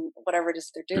Mars and whatever it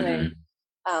is they're doing,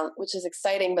 which is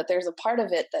exciting. But there's a part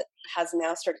of it that has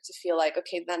now started to feel like,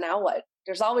 okay, then now what?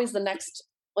 There's always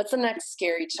what's the next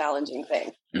scary, challenging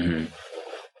thing?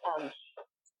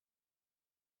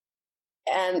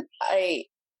 And I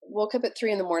woke up at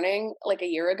 3 a.m, like a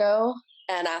year ago,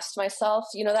 and asked myself,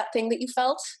 that thing that you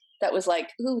felt that was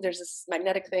like, ooh, there's this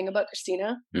magnetic thing about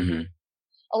Christina.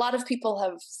 A lot of people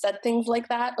have said things like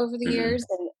that over the years,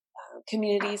 and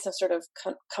communities have sort of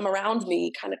come around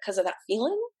me kind of because of that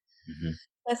feeling.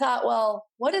 I thought, well,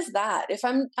 what is that? If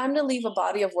I'm to leave a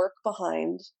body of work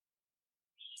behind,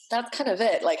 that's kind of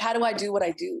it. Like, how do I do what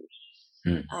I do?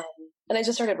 And I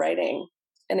just started writing,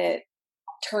 and it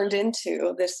turned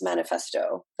into this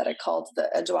manifesto that I called the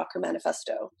Edge Walker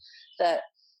Manifesto, that,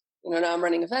 now I'm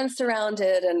running events around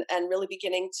it, and really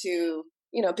beginning to,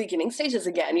 beginning stages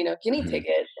again, guinea pig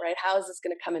it, right? How is this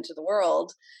going to come into the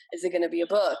world? Is it going to be a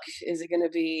book? Is it going to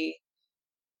be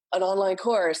an online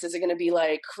course? Is it going to be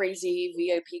like crazy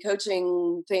VIP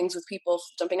coaching things with people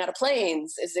jumping out of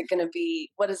planes? Is it going to be,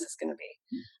 what is this going to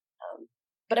be?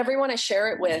 But everyone I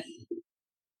share it with,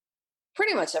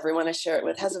 pretty much everyone I share it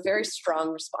with, has a very strong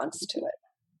response to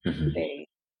it.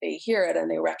 They hear it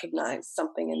and they recognize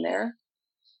something in there.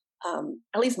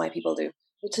 At least my people do,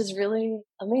 which is really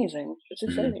amazing. It's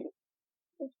exciting.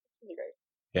 It's really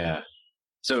great. Yeah.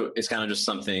 So it's kind of just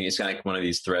something, it's kind of like one of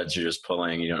these threads you're just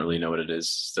pulling. You don't really know what it is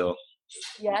still.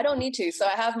 Yeah, I don't need to. So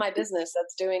I have my business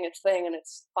that's doing its thing, and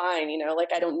it's fine.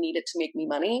 Like I don't need it to make me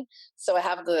money. So I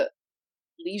have the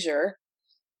leisure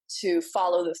to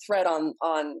follow the thread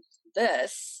on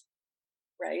this,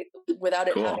 right? Without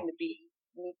it having to be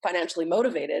financially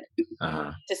motivated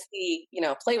to see,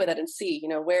 play with it and see,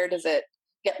 where does it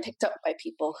get picked up by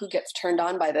people? Who gets turned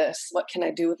on by this? What can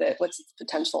I do with it? What's its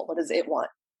potential? What does it want,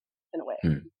 in a way?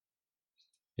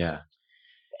 Yeah.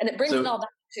 And it brings it all back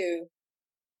to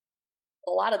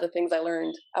a lot of the things I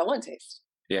learned at One Taste.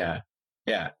 Yeah.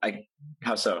 Yeah.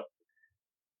 How so?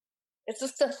 It's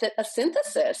just a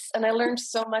synthesis. And I learned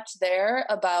so much there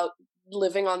about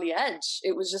living on the edge.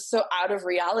 It was just so out of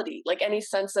reality. Like any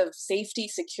sense of safety,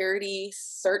 security,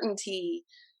 certainty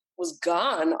was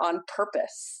gone on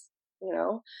purpose,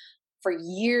 for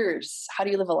years. How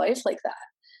do you live a life like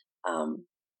that?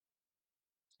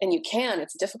 And you can,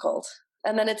 it's difficult.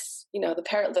 And then it's,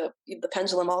 the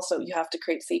pendulum also, you have to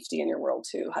create safety in your world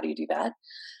too. How do you do that?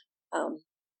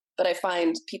 But I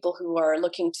find people who are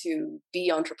looking to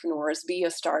be entrepreneurs, be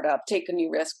a startup, take a new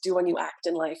risk, do a new act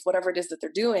in life, whatever it is that they're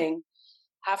doing,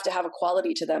 have to have a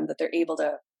quality to them that they're able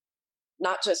to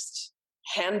not just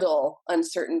handle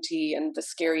uncertainty and the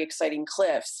scary, exciting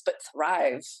cliffs, but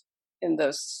thrive in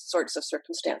those sorts of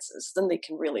circumstances. Then they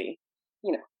can really,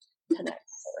 connect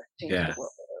or change the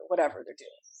world or whatever they're doing.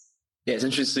 Yeah, it's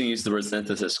interesting you use the word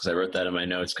synthesis, because I wrote that in my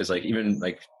notes, because even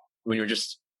when you were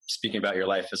just speaking about your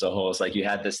life as a whole, it's like you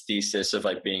had this thesis of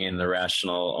being in the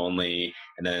rational only,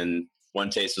 and then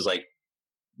One Taste was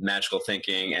magical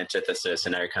thinking, antithesis,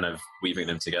 and now you're kind of weaving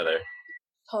them together.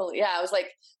 Totally. Yeah. I was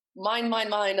like mind,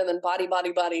 and then body,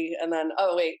 and then,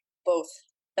 oh wait, both.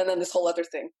 And then this whole other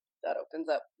thing that opens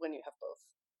up when you have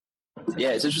both. Yeah,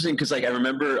 it's interesting because I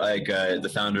remember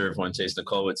the founder of One Taste,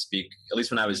 Nicole, would speak, at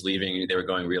least when I was leaving, they were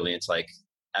going really into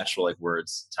actual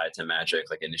words tied to magic,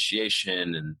 like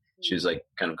initiation, and she was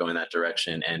kind of going that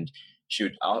direction. And she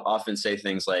would often say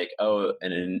things like, oh,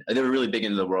 and they were really big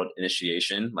into the word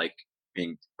initiation, like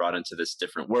being brought into this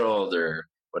different world or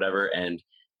whatever. And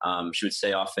she would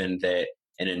say often that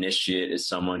an initiate is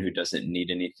someone who doesn't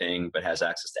need anything but has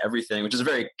access to everything, which is a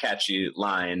very catchy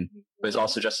line, but it's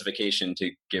also justification to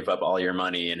give up all your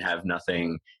money and have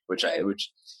nothing, which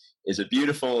is a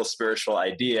beautiful spiritual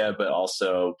idea, but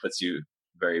also puts you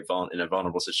in a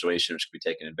vulnerable situation, which can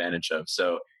be taken advantage of.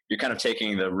 So you're kind of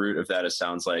taking the root of that, it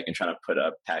sounds like, and trying to put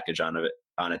a package on it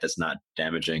that's not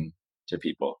damaging to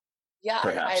people. Yeah,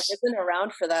 I wasn't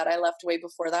around for that. I left way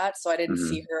before that, so I didn't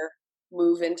see her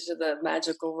move into the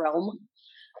magical realm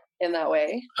in that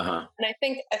way. And I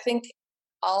think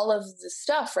all of the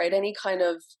stuff, right? Any kind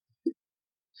of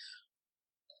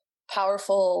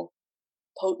powerful,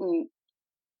 potent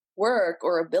work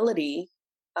or ability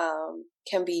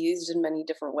can be used in many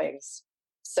different ways.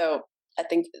 So I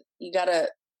think you gotta,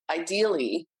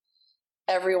 ideally,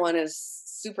 everyone is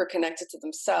super connected to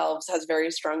themselves, has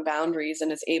very strong boundaries,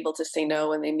 and is able to say no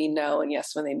when they mean no and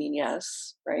yes when they mean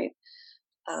yes, right?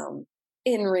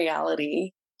 In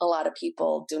reality, a lot of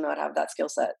people do not have that skill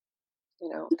set.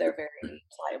 They're very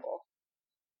pliable.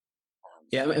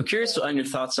 Yeah, I'm curious on your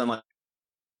thoughts on like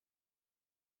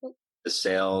the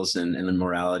sales and the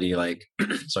morality. Like,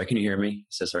 sorry, can you hear me?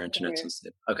 It says our internet's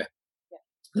unstable. Okay. Yeah.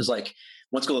 There's like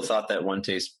one school of thought that One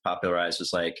Taste popularized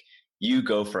was like, you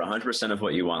go for 100% of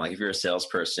what you want. Like if you're a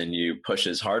salesperson, you push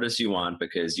as hard as you want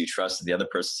because you trust that the other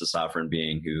person's a sovereign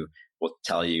being who will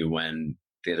tell you when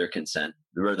where their consent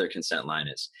line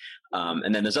is.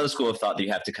 And then there's other school of thought that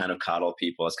you have to kind of coddle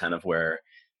people. It's kind of where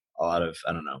a lot of,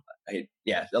 I don't know.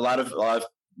 A lot of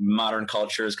modern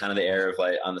culture is kind of the air of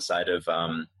like on the side of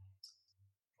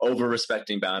over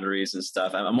respecting boundaries and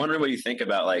stuff. I'm wondering what you think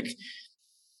about like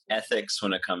ethics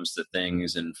when it comes to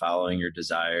things and following your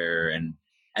desire and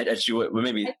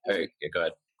maybe go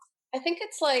ahead. I think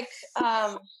it's like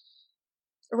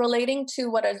relating to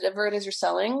whatever it is you're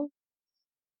selling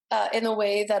in the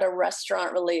way that a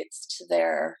restaurant relates to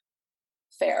their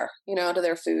fare, to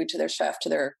their food, to their chef, to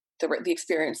the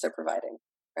experience they're providing,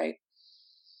 right?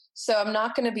 So I'm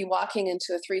not going to be walking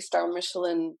into a 3-star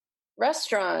Michelin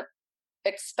restaurant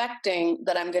expecting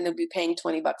that I'm going to be paying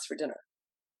 $20 for dinner.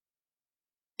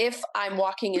 If I'm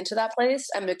walking into that place,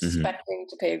 I'm expecting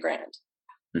to pay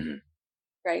 $1,000.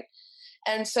 Right.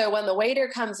 And so when the waiter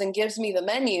comes and gives me the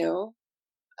menu,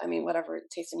 I mean, whatever,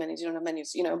 tasting menus, you don't have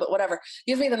menus, but whatever,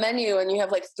 give me the menu and you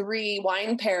have like 3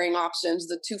 wine pairing options,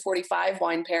 the 245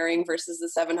 wine pairing versus the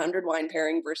 700 wine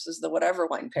pairing versus the whatever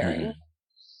wine pairing.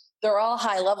 They're all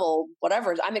high level,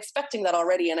 whatever. I'm expecting that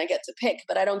already and I get to pick,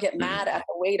 but I don't get mad at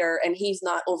the waiter and he's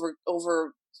not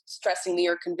over stressing me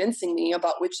or convincing me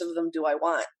about which of them do I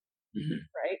want.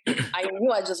 Right. I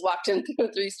knew I just walked into a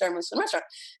 3-star Michelin restaurant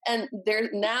and there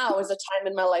now is a time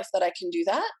in my life that I can do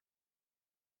that.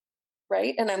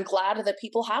 Right. And I'm glad that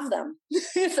people have them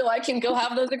so I can go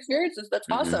have those experiences. That's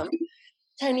awesome.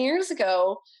 10 years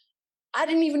ago, I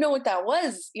didn't even know what that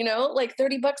was. Like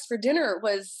 $30 for dinner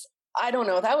was, I don't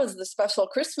know. That was the special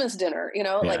Christmas dinner,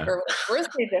 like, or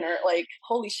birthday dinner, like,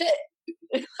 holy shit,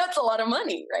 that's a lot of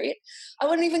money. Right. I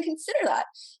wouldn't even consider that.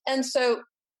 And so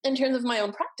in terms of my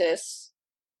own practice,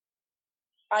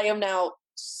 I am now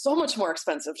so much more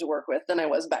expensive to work with than I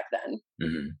was back then.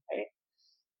 Right?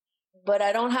 But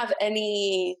I don't have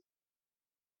any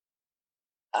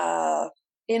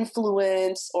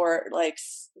influence or like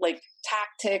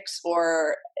tactics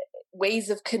or ways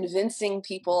of convincing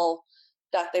people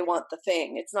that they want the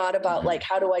thing. It's not about like,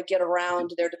 how do I get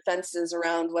around their defenses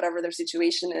around whatever their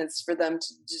situation is for them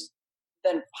to just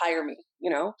then hire me,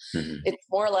 It's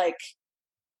more like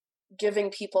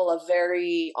giving people a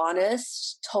very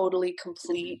honest, totally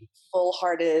complete,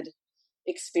 full-hearted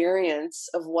experience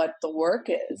of what the work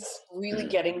is, really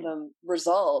getting them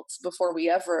results before we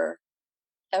ever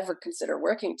consider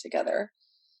working together.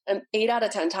 And 8 out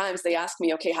of 10 times they ask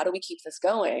me, okay, how do we keep this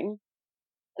going?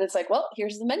 And it's like, well,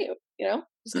 here's the menu,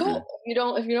 it's cool. If you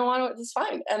don't want to, it's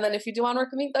fine. And then if you do want to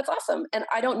work with me, that's awesome. And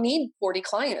I don't need 40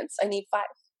 clients. I need 5,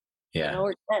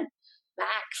 or 10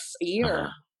 max a year.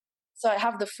 So I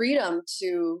have the freedom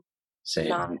to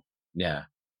not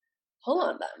pull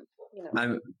on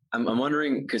them. I'm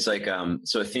wondering because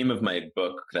so a theme of my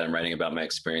book that I'm writing about my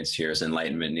experience here is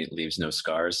enlightenment leaves no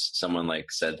scars. Someone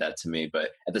said that to me, but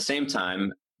at the same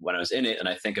time, when I was in it and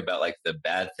I think about like the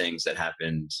bad things that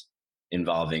happened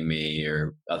involving me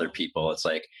or other people, it's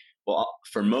like, well,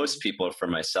 for most people, for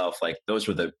myself, like those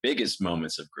were the biggest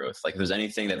moments of growth. Like if there's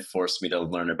anything that forced me to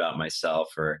learn about myself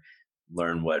or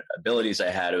learn what abilities I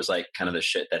had, it was like kind of the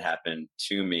shit that happened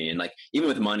to me. And like, even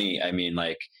with money, I mean,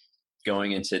 like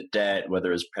going into debt, whether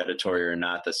it was predatory or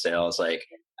not, the sales, like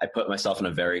I put myself in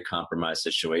a very compromised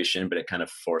situation, but it kind of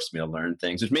forced me to learn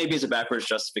things, which maybe is a backwards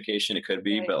justification. It could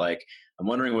be, but like, I'm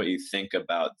wondering what you think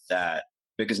about that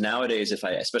because nowadays,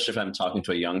 especially if I'm talking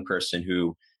to a young person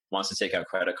who wants to take out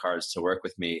credit cards to work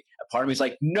with me, a part of me is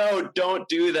like, no, don't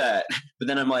do that. But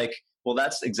then I'm like, well,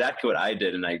 that's exactly what I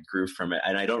did, and I grew from it,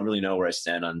 and I don't really know where I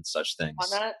stand on such things. On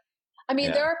that, I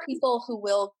mean, there are people who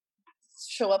will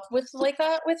show up with like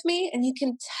that with me, and you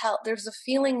can tell there's a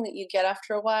feeling that you get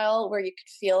after a while where you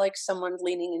could feel like someone's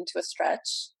leaning into a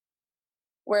stretch,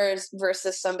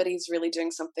 versus somebody's really doing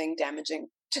something damaging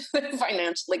to their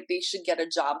financial, like they should get a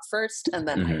job first and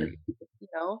then hire you,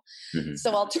 know?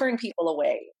 So I'll turn people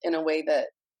away in a way that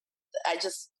it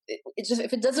just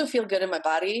if it doesn't feel good in my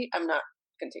body, I'm not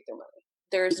gonna take their money.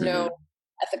 There's no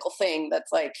ethical thing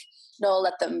that's like, no,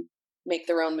 let them make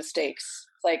their own mistakes.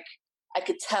 Like, I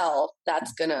could tell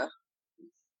that's gonna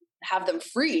have them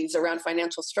freeze around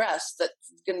financial stress. That's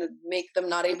gonna make them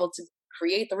not able to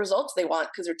create the results they want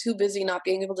because they're too busy not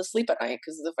being able to sleep at night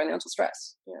because of the financial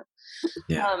stress.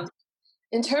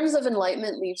 In terms of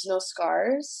enlightenment leaves no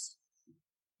scars,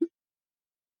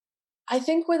 I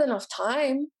think with enough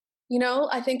time,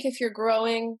 I think if you're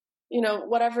growing,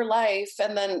 whatever life,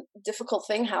 and then difficult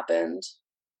thing happened,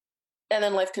 and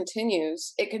then life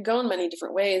continues, it could go in many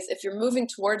different ways. If you're moving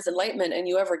towards enlightenment and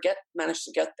you ever manage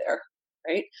to get there,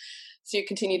 right? So you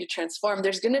continue to transform,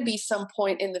 there's going to be some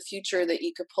point in the future that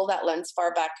you could pull that lens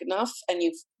far back enough, and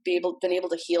you've been able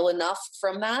to heal enough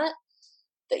from that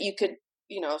you could,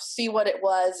 see what it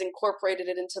was, incorporated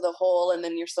it into the whole, and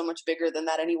then you're so much bigger than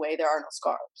that anyway. There are no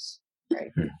scars,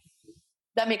 right?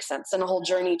 That makes sense. And a whole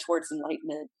journey towards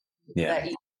enlightenment that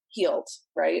you healed,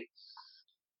 right?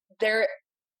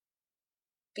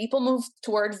 People move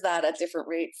towards that at different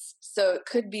rates. So it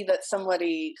could be that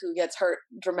somebody who gets hurt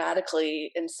dramatically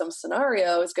in some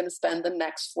scenario is going to spend the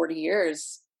next 40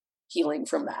 years healing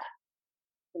from that,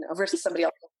 versus somebody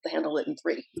else to handle it in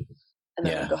 3 and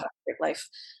then go have a great life.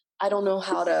 I don't know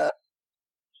how to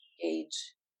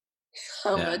gauge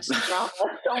how much trauma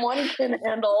someone can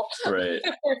handle versus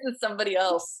somebody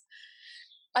else.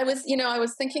 I was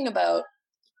thinking about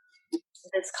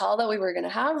this call that we were going to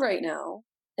have right now.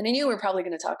 And I knew we were probably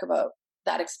going to talk about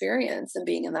that experience and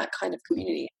being in that kind of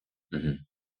community.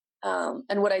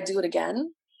 And would I do it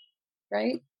again?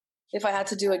 Right? If I had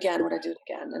to do it again, would I do it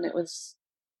again? And it was,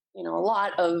 a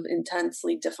lot of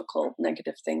intensely difficult,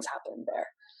 negative things happened there.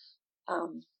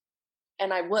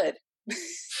 And I would.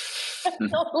 I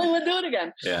totally would do it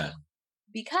again. Yeah.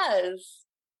 Because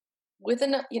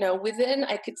within,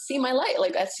 I could see my life.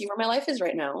 Like, I see where my life is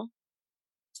right now.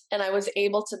 And I was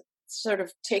able to sort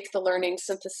of take the learning,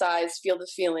 synthesize, feel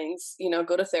the feelings,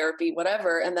 go to therapy,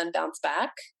 whatever, and then bounce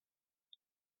back,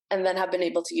 and then have been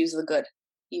able to use the good,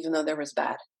 even though there was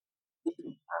bad.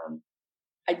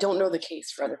 I don't know the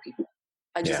case for other people.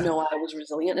 I just know I was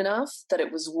resilient enough that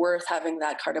it was worth having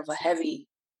that kind of a heavy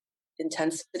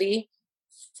intensity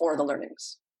for the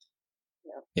learnings.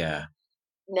 Yeah.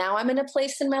 Now I'm in a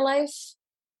place in my life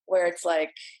where it's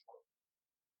like,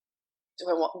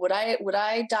 would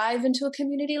I dive into a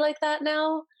community like that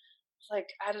now? Like,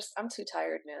 I'm too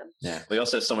tired, man. Yeah. We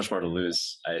also have so much more to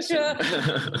lose, I assume. Oh,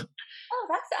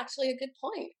 that's actually a good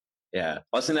point. Yeah.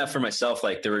 I was saying that for myself.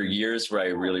 Like, there were years where I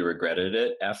really regretted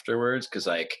it afterwards, because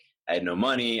like I had no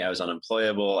money, I was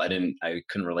unemployable, I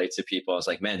couldn't relate to people. I was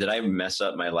like, man, did I mess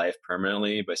up my life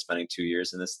permanently by spending 2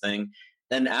 years in this thing?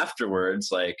 Then afterwards,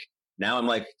 like, now I'm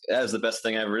like, that was the best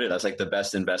thing I ever did. That's like the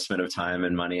best investment of time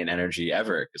and money and energy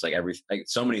ever. Because like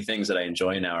so many things that I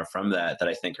enjoy now are from that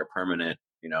I think are permanent,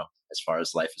 as far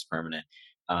as life is permanent.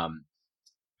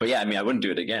 But yeah, I mean, I wouldn't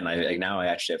do it again. Now I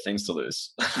actually have things to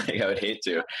lose. Like, I would hate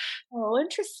to. Oh,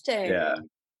 interesting. Yeah.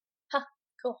 Huh,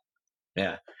 cool.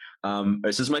 Yeah. So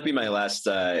this might be my last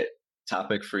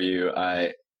topic for you.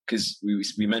 Because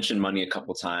we mentioned money a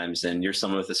couple times, and you're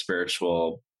someone with a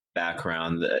spiritual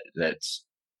background that's,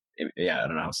 I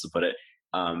don't know how else to put it.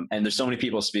 And there's so many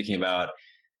people speaking about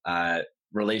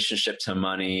relationship to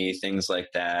money, things like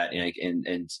that.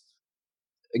 And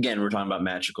again, we're talking about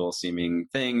magical seeming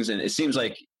things. And it seems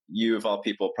like you, of all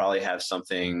people, probably have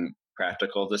something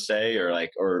practical to say,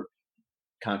 or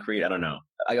concrete. I don't know.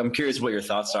 I'm curious what your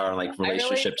thoughts are on like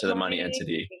relationship to the money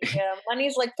entity. Yeah,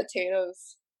 money's like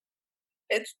potatoes.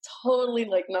 It's totally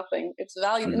like nothing. It's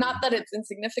value. Not that it's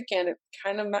insignificant. It's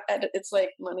kind of, it's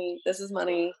like money. This is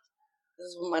money. This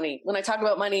is money. When I talk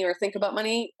about money or think about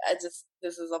money, this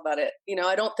is about it.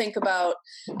 I don't think about,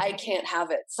 I can't have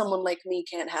it. Someone like me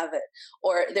can't have it.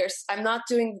 Or I'm not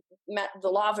doing the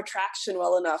law of attraction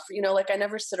well enough. Like, I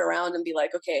never sit around and be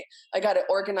like, okay, I got to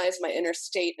organize my inner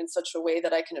state in such a way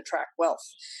that I can attract wealth,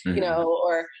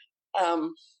 or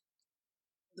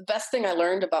the best thing I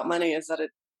learned about money is that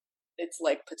it's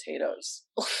like potatoes.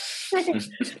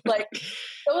 Like,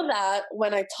 so that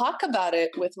when I talk about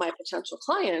it with my potential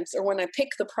clients, or when I pick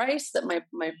the price that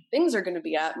my things are going to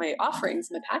be at, my offerings,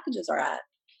 my packages are at,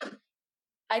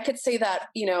 I could say that,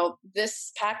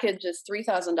 this package is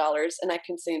 $3,000, and I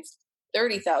can say it's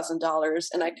 $30,000,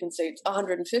 and I can say it's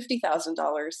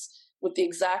 $150,000 with the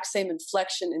exact same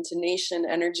inflection, intonation,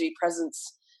 energy,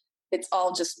 presence. It's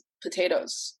all just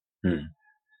potatoes.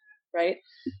 Right?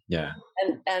 Yeah.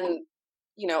 And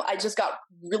I just got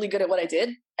really good at what I did,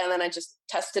 and then I just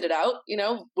tested it out.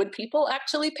 Would people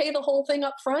actually pay the whole thing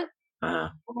up front? Oh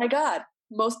my God,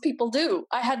 most people do.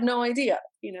 I had no idea.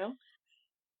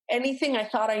 Anything I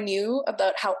thought I knew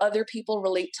about how other people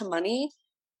relate to money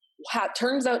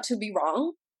turns out to be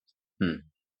wrong.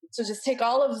 So just take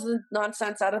all of the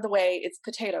nonsense out of the way. It's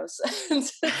potatoes.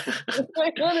 That's what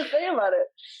I want to say about it.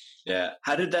 Yeah.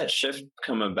 How did that shift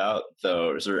come about,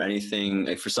 though? Is there anything,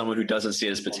 like, for someone who doesn't see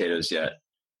it as potatoes yet?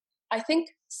 I think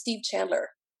Steve Chandler.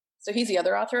 So he's the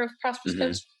other author of Prosperous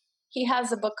Coach. He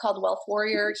has a book called Wealth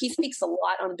Warrior. He speaks a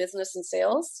lot on business and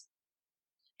sales.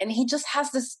 And he just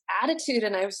has this attitude.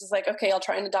 And I was just like, okay, I'll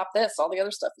try and adopt this. All the other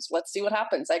stuff is, let's see what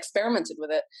happens. I experimented with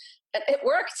it, and it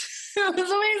worked. It was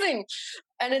amazing.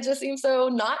 And it just seems so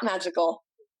not magical.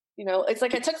 It's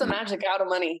like I took the magic out of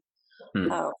money.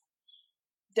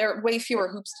 There are way fewer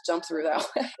hoops to jump through that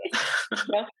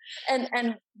way.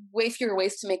 And way fewer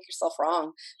ways to make yourself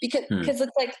wrong. Because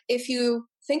it's like, if you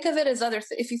think of it as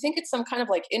if you think it's some kind of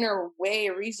like inner way,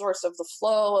 resource of the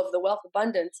flow of the wealth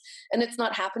abundance, and it's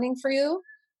not happening for you,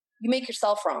 you make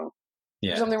yourself wrong. Yeah.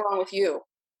 There's something wrong with you,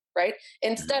 right?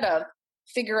 Instead of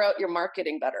figure out your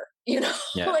marketing better,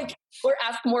 like, or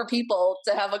ask more people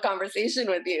to have a conversation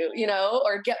with you,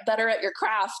 or get better at your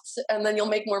craft, and then you'll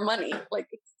make more money. Like,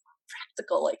 it's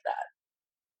practical like that.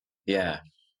 Yeah.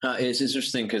 It's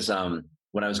interesting because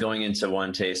when I was going into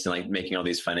One Taste and like making all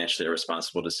these financially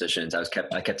irresponsible decisions, I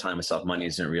kept telling myself, money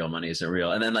isn't real.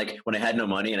 And then, like, when I had no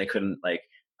money and I couldn't like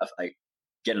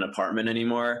get an apartment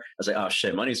anymore, I was like, oh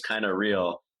shit, money's kind of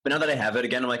real. But now that I have it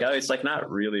again, I'm like, oh, it's like not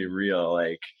really real.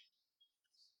 Like,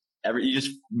 you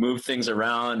just move things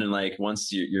around, and like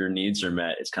once your needs are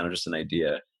met, it's kind of just an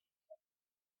idea.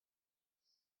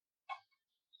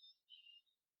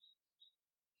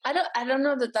 I don't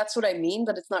know that that's what I mean,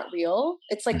 but it's not real.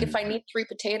 It's like, if I need 3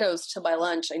 potatoes to buy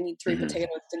lunch, I need 3 potatoes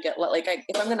to get,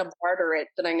 if I'm going to barter it,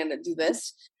 then I'm going to do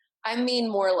this. I mean,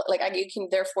 more like you can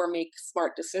therefore make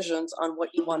smart decisions on what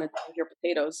you want to do with your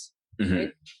potatoes.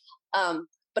 Right?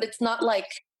 But it's not like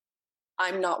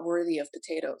I'm not worthy of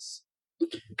potatoes.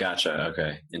 Gotcha.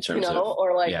 Okay. In terms of,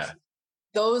 or like,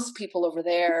 those people over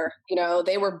there,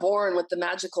 they were born with the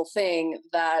magical thing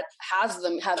that has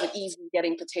them have it easy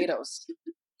getting potatoes.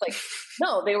 Like,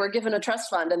 no, they were given a trust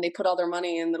fund and they put all their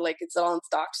money in, like, it's all in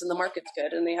stocks and the market's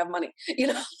good and they have money,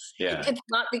 Yeah. It's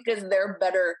not because they're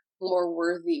better, more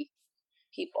worthy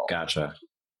people. Gotcha.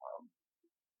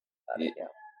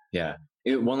 Yeah.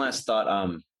 One last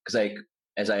thought, because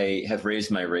as I have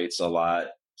raised my rates a lot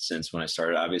since when I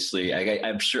started, obviously,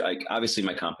 I'm sure, obviously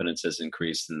my confidence has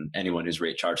increased, and anyone who's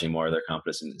charging more, their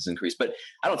confidence has increased. But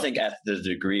I don't think at the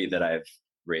degree that I've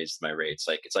raised my rates.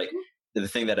 Like, it's like the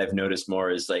thing that I've noticed more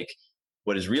is like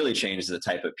what has really changed is the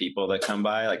type of people that come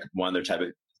by. Like, one, they're type of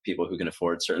people who can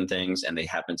afford certain things, and they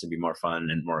happen to be more fun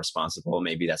and more responsible.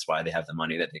 Maybe that's why they have the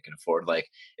money that they can afford. Like,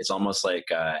 it's almost like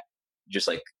just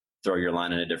like throw your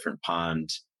line in a different pond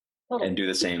and do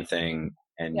the same thing,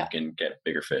 and you can get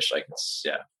bigger fish. Like, it's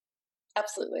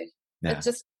absolutely. Yeah. It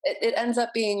just it ends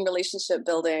up being relationship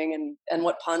building, and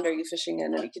what pond are you fishing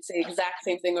in? And you could say the exact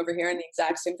same thing over here and the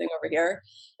exact same thing over here,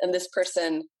 and this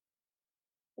person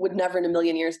would never in a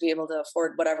million years be able to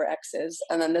afford whatever X is,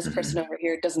 and then this person over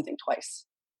here doesn't think twice.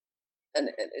 And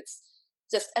it's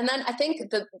just, and then I think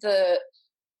the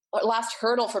last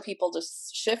hurdle for people to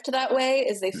shift that way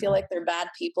is they feel like they're bad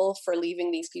people for leaving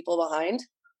these people behind.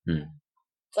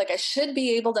 It's like, I should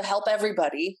be able to help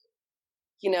everybody,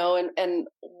 and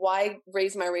why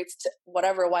raise my rates to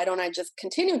whatever? Why don't I just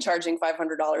continue charging $500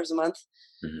 a month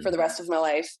for the rest of my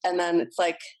life? And then it's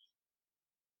like,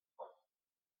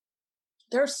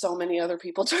 there are so many other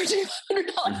people charging $500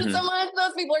 a month.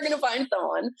 Those people are going to find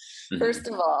someone, first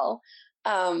of all.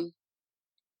 And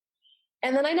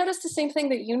then I noticed the same thing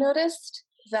that you noticed,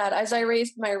 that as I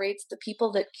raised my rates, the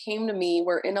people that came to me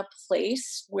were in a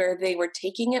place where they were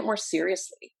taking it more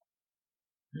seriously.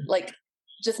 Like,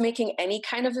 just making any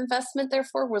kind of investment,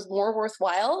 therefore, was more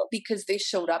worthwhile because they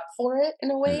showed up for it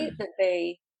in a way that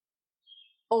they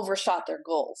overshot their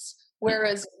goals.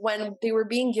 Whereas when they were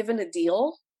being given a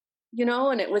deal,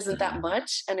 and it wasn't that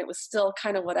much, and it was still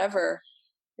kind of whatever,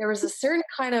 there was a certain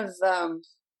kind of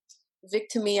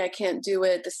victim-y, I can't do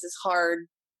it, this is hard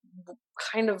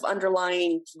kind of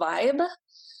underlying vibe.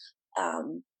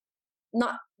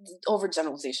 Not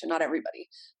overgeneralization, not everybody,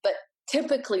 but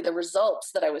typically the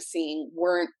results that I was seeing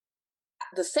weren't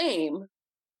the same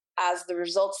as the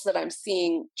results that I'm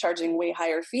seeing charging way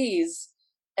higher fees.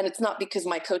 And it's not because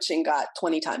my coaching got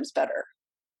 20 times better,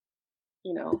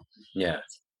 you know? Yeah.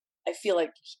 I feel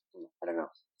like, I don't know.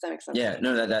 Does that make sense? Yeah,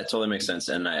 no, that totally makes sense.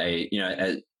 And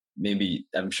maybe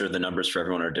I'm sure the numbers for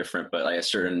everyone are different, but like a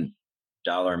certain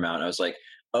dollar amount, I was like,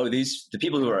 oh, the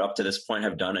people who are up to this point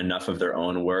have done enough of their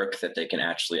own work that they can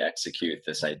actually execute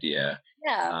this idea.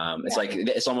 Yeah. It's like,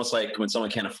 it's almost like when someone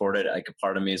can't afford it, like a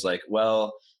part of me is like,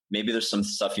 well, maybe there's some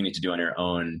stuff you need to do on your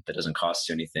own that doesn't cost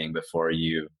you anything before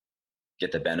you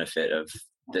get the benefit of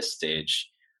this stage.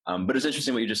 But it's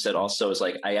interesting what you just said also is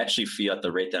like, I actually feel at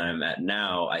the rate that I'm at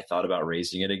now, I thought about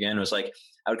raising it again. It was like,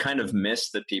 I would kind of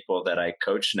miss the people that I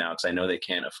coach now because I know they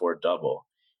can't afford double.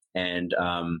 And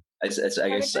I guess,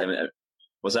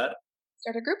 was that?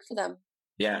 Start a group for them.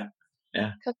 Yeah.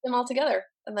 Yeah. Cook them all together.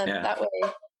 And then that way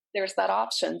there's that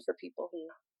option for people who,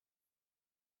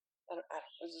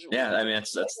 yeah, I mean,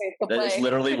 that is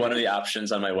literally one of the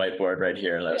options on my whiteboard right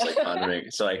here. That I was like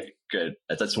pondering. So like, good.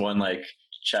 That's one like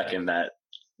check in that.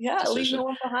 Yeah, leave no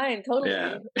one behind. Totally.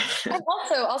 Yeah. And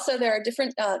also, there are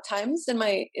different times in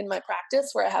my practice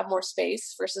where I have more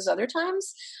space versus other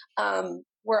times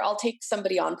where I'll take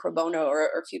somebody on pro bono or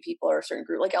a few people or a certain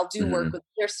group. Like I'll do work with.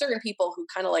 There's certain people who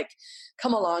kind of like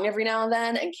come along every now and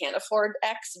then and can't afford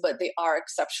X, but they are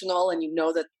exceptional, and you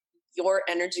know that your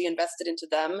energy invested into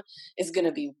them is going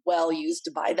to be well used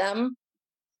by them.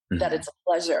 That it's a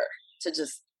pleasure to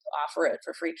just offer it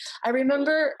for free. I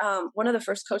remember one of the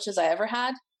first coaches I ever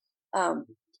had,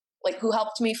 like who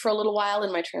helped me for a little while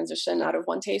in my transition out of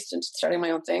One Taste and starting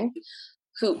my own thing,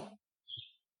 who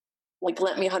like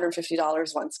lent me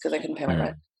 $150 once because I couldn't pay my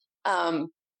rent.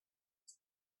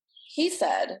 He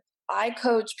said, I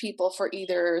coach people for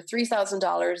either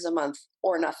 $3,000 a month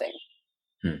or nothing.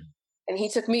 And he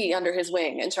took me under his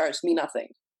wing and charged me nothing.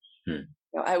 You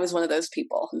know, I was one of those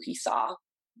people who he saw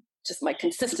just my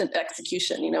consistent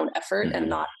execution, and effort and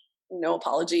not no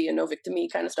apology and no victim-y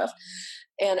kind of stuff.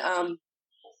 And,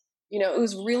 it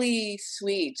was really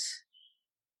sweet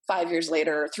 5 years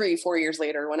later, 3-4 years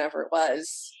later, whenever it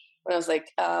was, when I was like,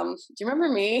 do you remember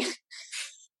me?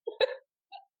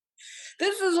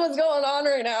 This is what's going on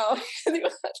right now. I'd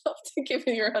love to give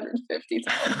you your $150.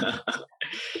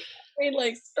 Made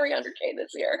like $300K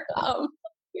this year.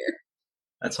 Here.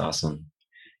 That's awesome.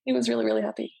 He was really, really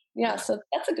happy. Yeah, so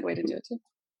that's a good way to do it too.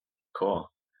 Cool.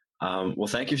 Well,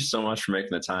 thank you so much for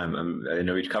making the time. I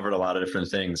know we covered a lot of different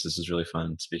things. This is really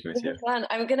fun speaking with you. Fun.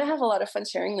 I'm going to have a lot of fun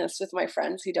sharing this with my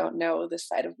friends who don't know this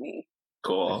side of me.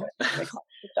 Cool.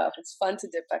 It's fun to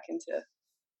dip back into.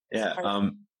 Yeah.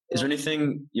 Is there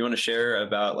anything you want to share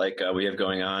about like we have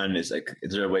going on? Is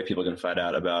there a way people can find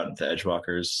out about the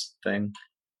Edgewalkers thing?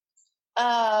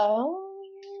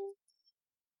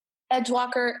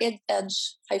 Edgewalker,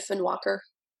 Edge-Walker.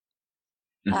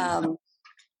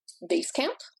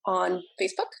 Basecamp on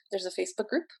Facebook. There's a Facebook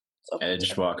group.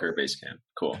 Edgewalker Basecamp.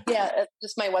 Cool. Yeah,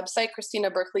 just my website,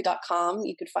 ChristinaBerkley.com.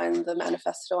 You could find the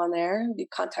manifesto on there. You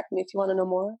contact me if you want to know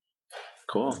more.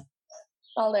 Cool.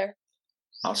 All there.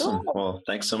 Awesome. Cool. Well,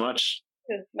 thanks so much.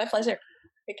 My pleasure.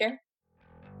 Take care.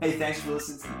 Hey, thanks for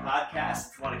listening to the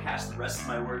podcast. If you want to catch the rest of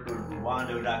my work, go to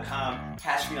Rwando.com.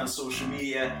 Catch me on social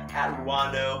media at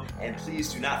Rwando, and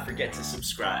please do not forget to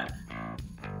subscribe.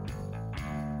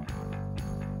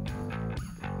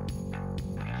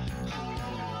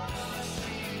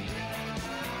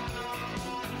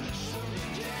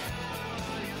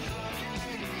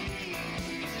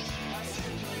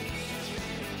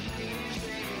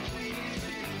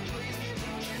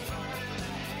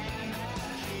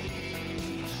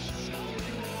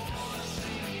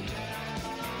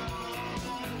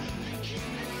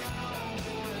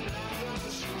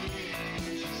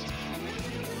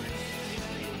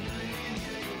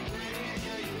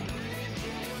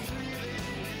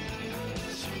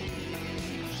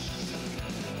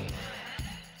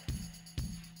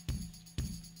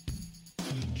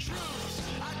 True.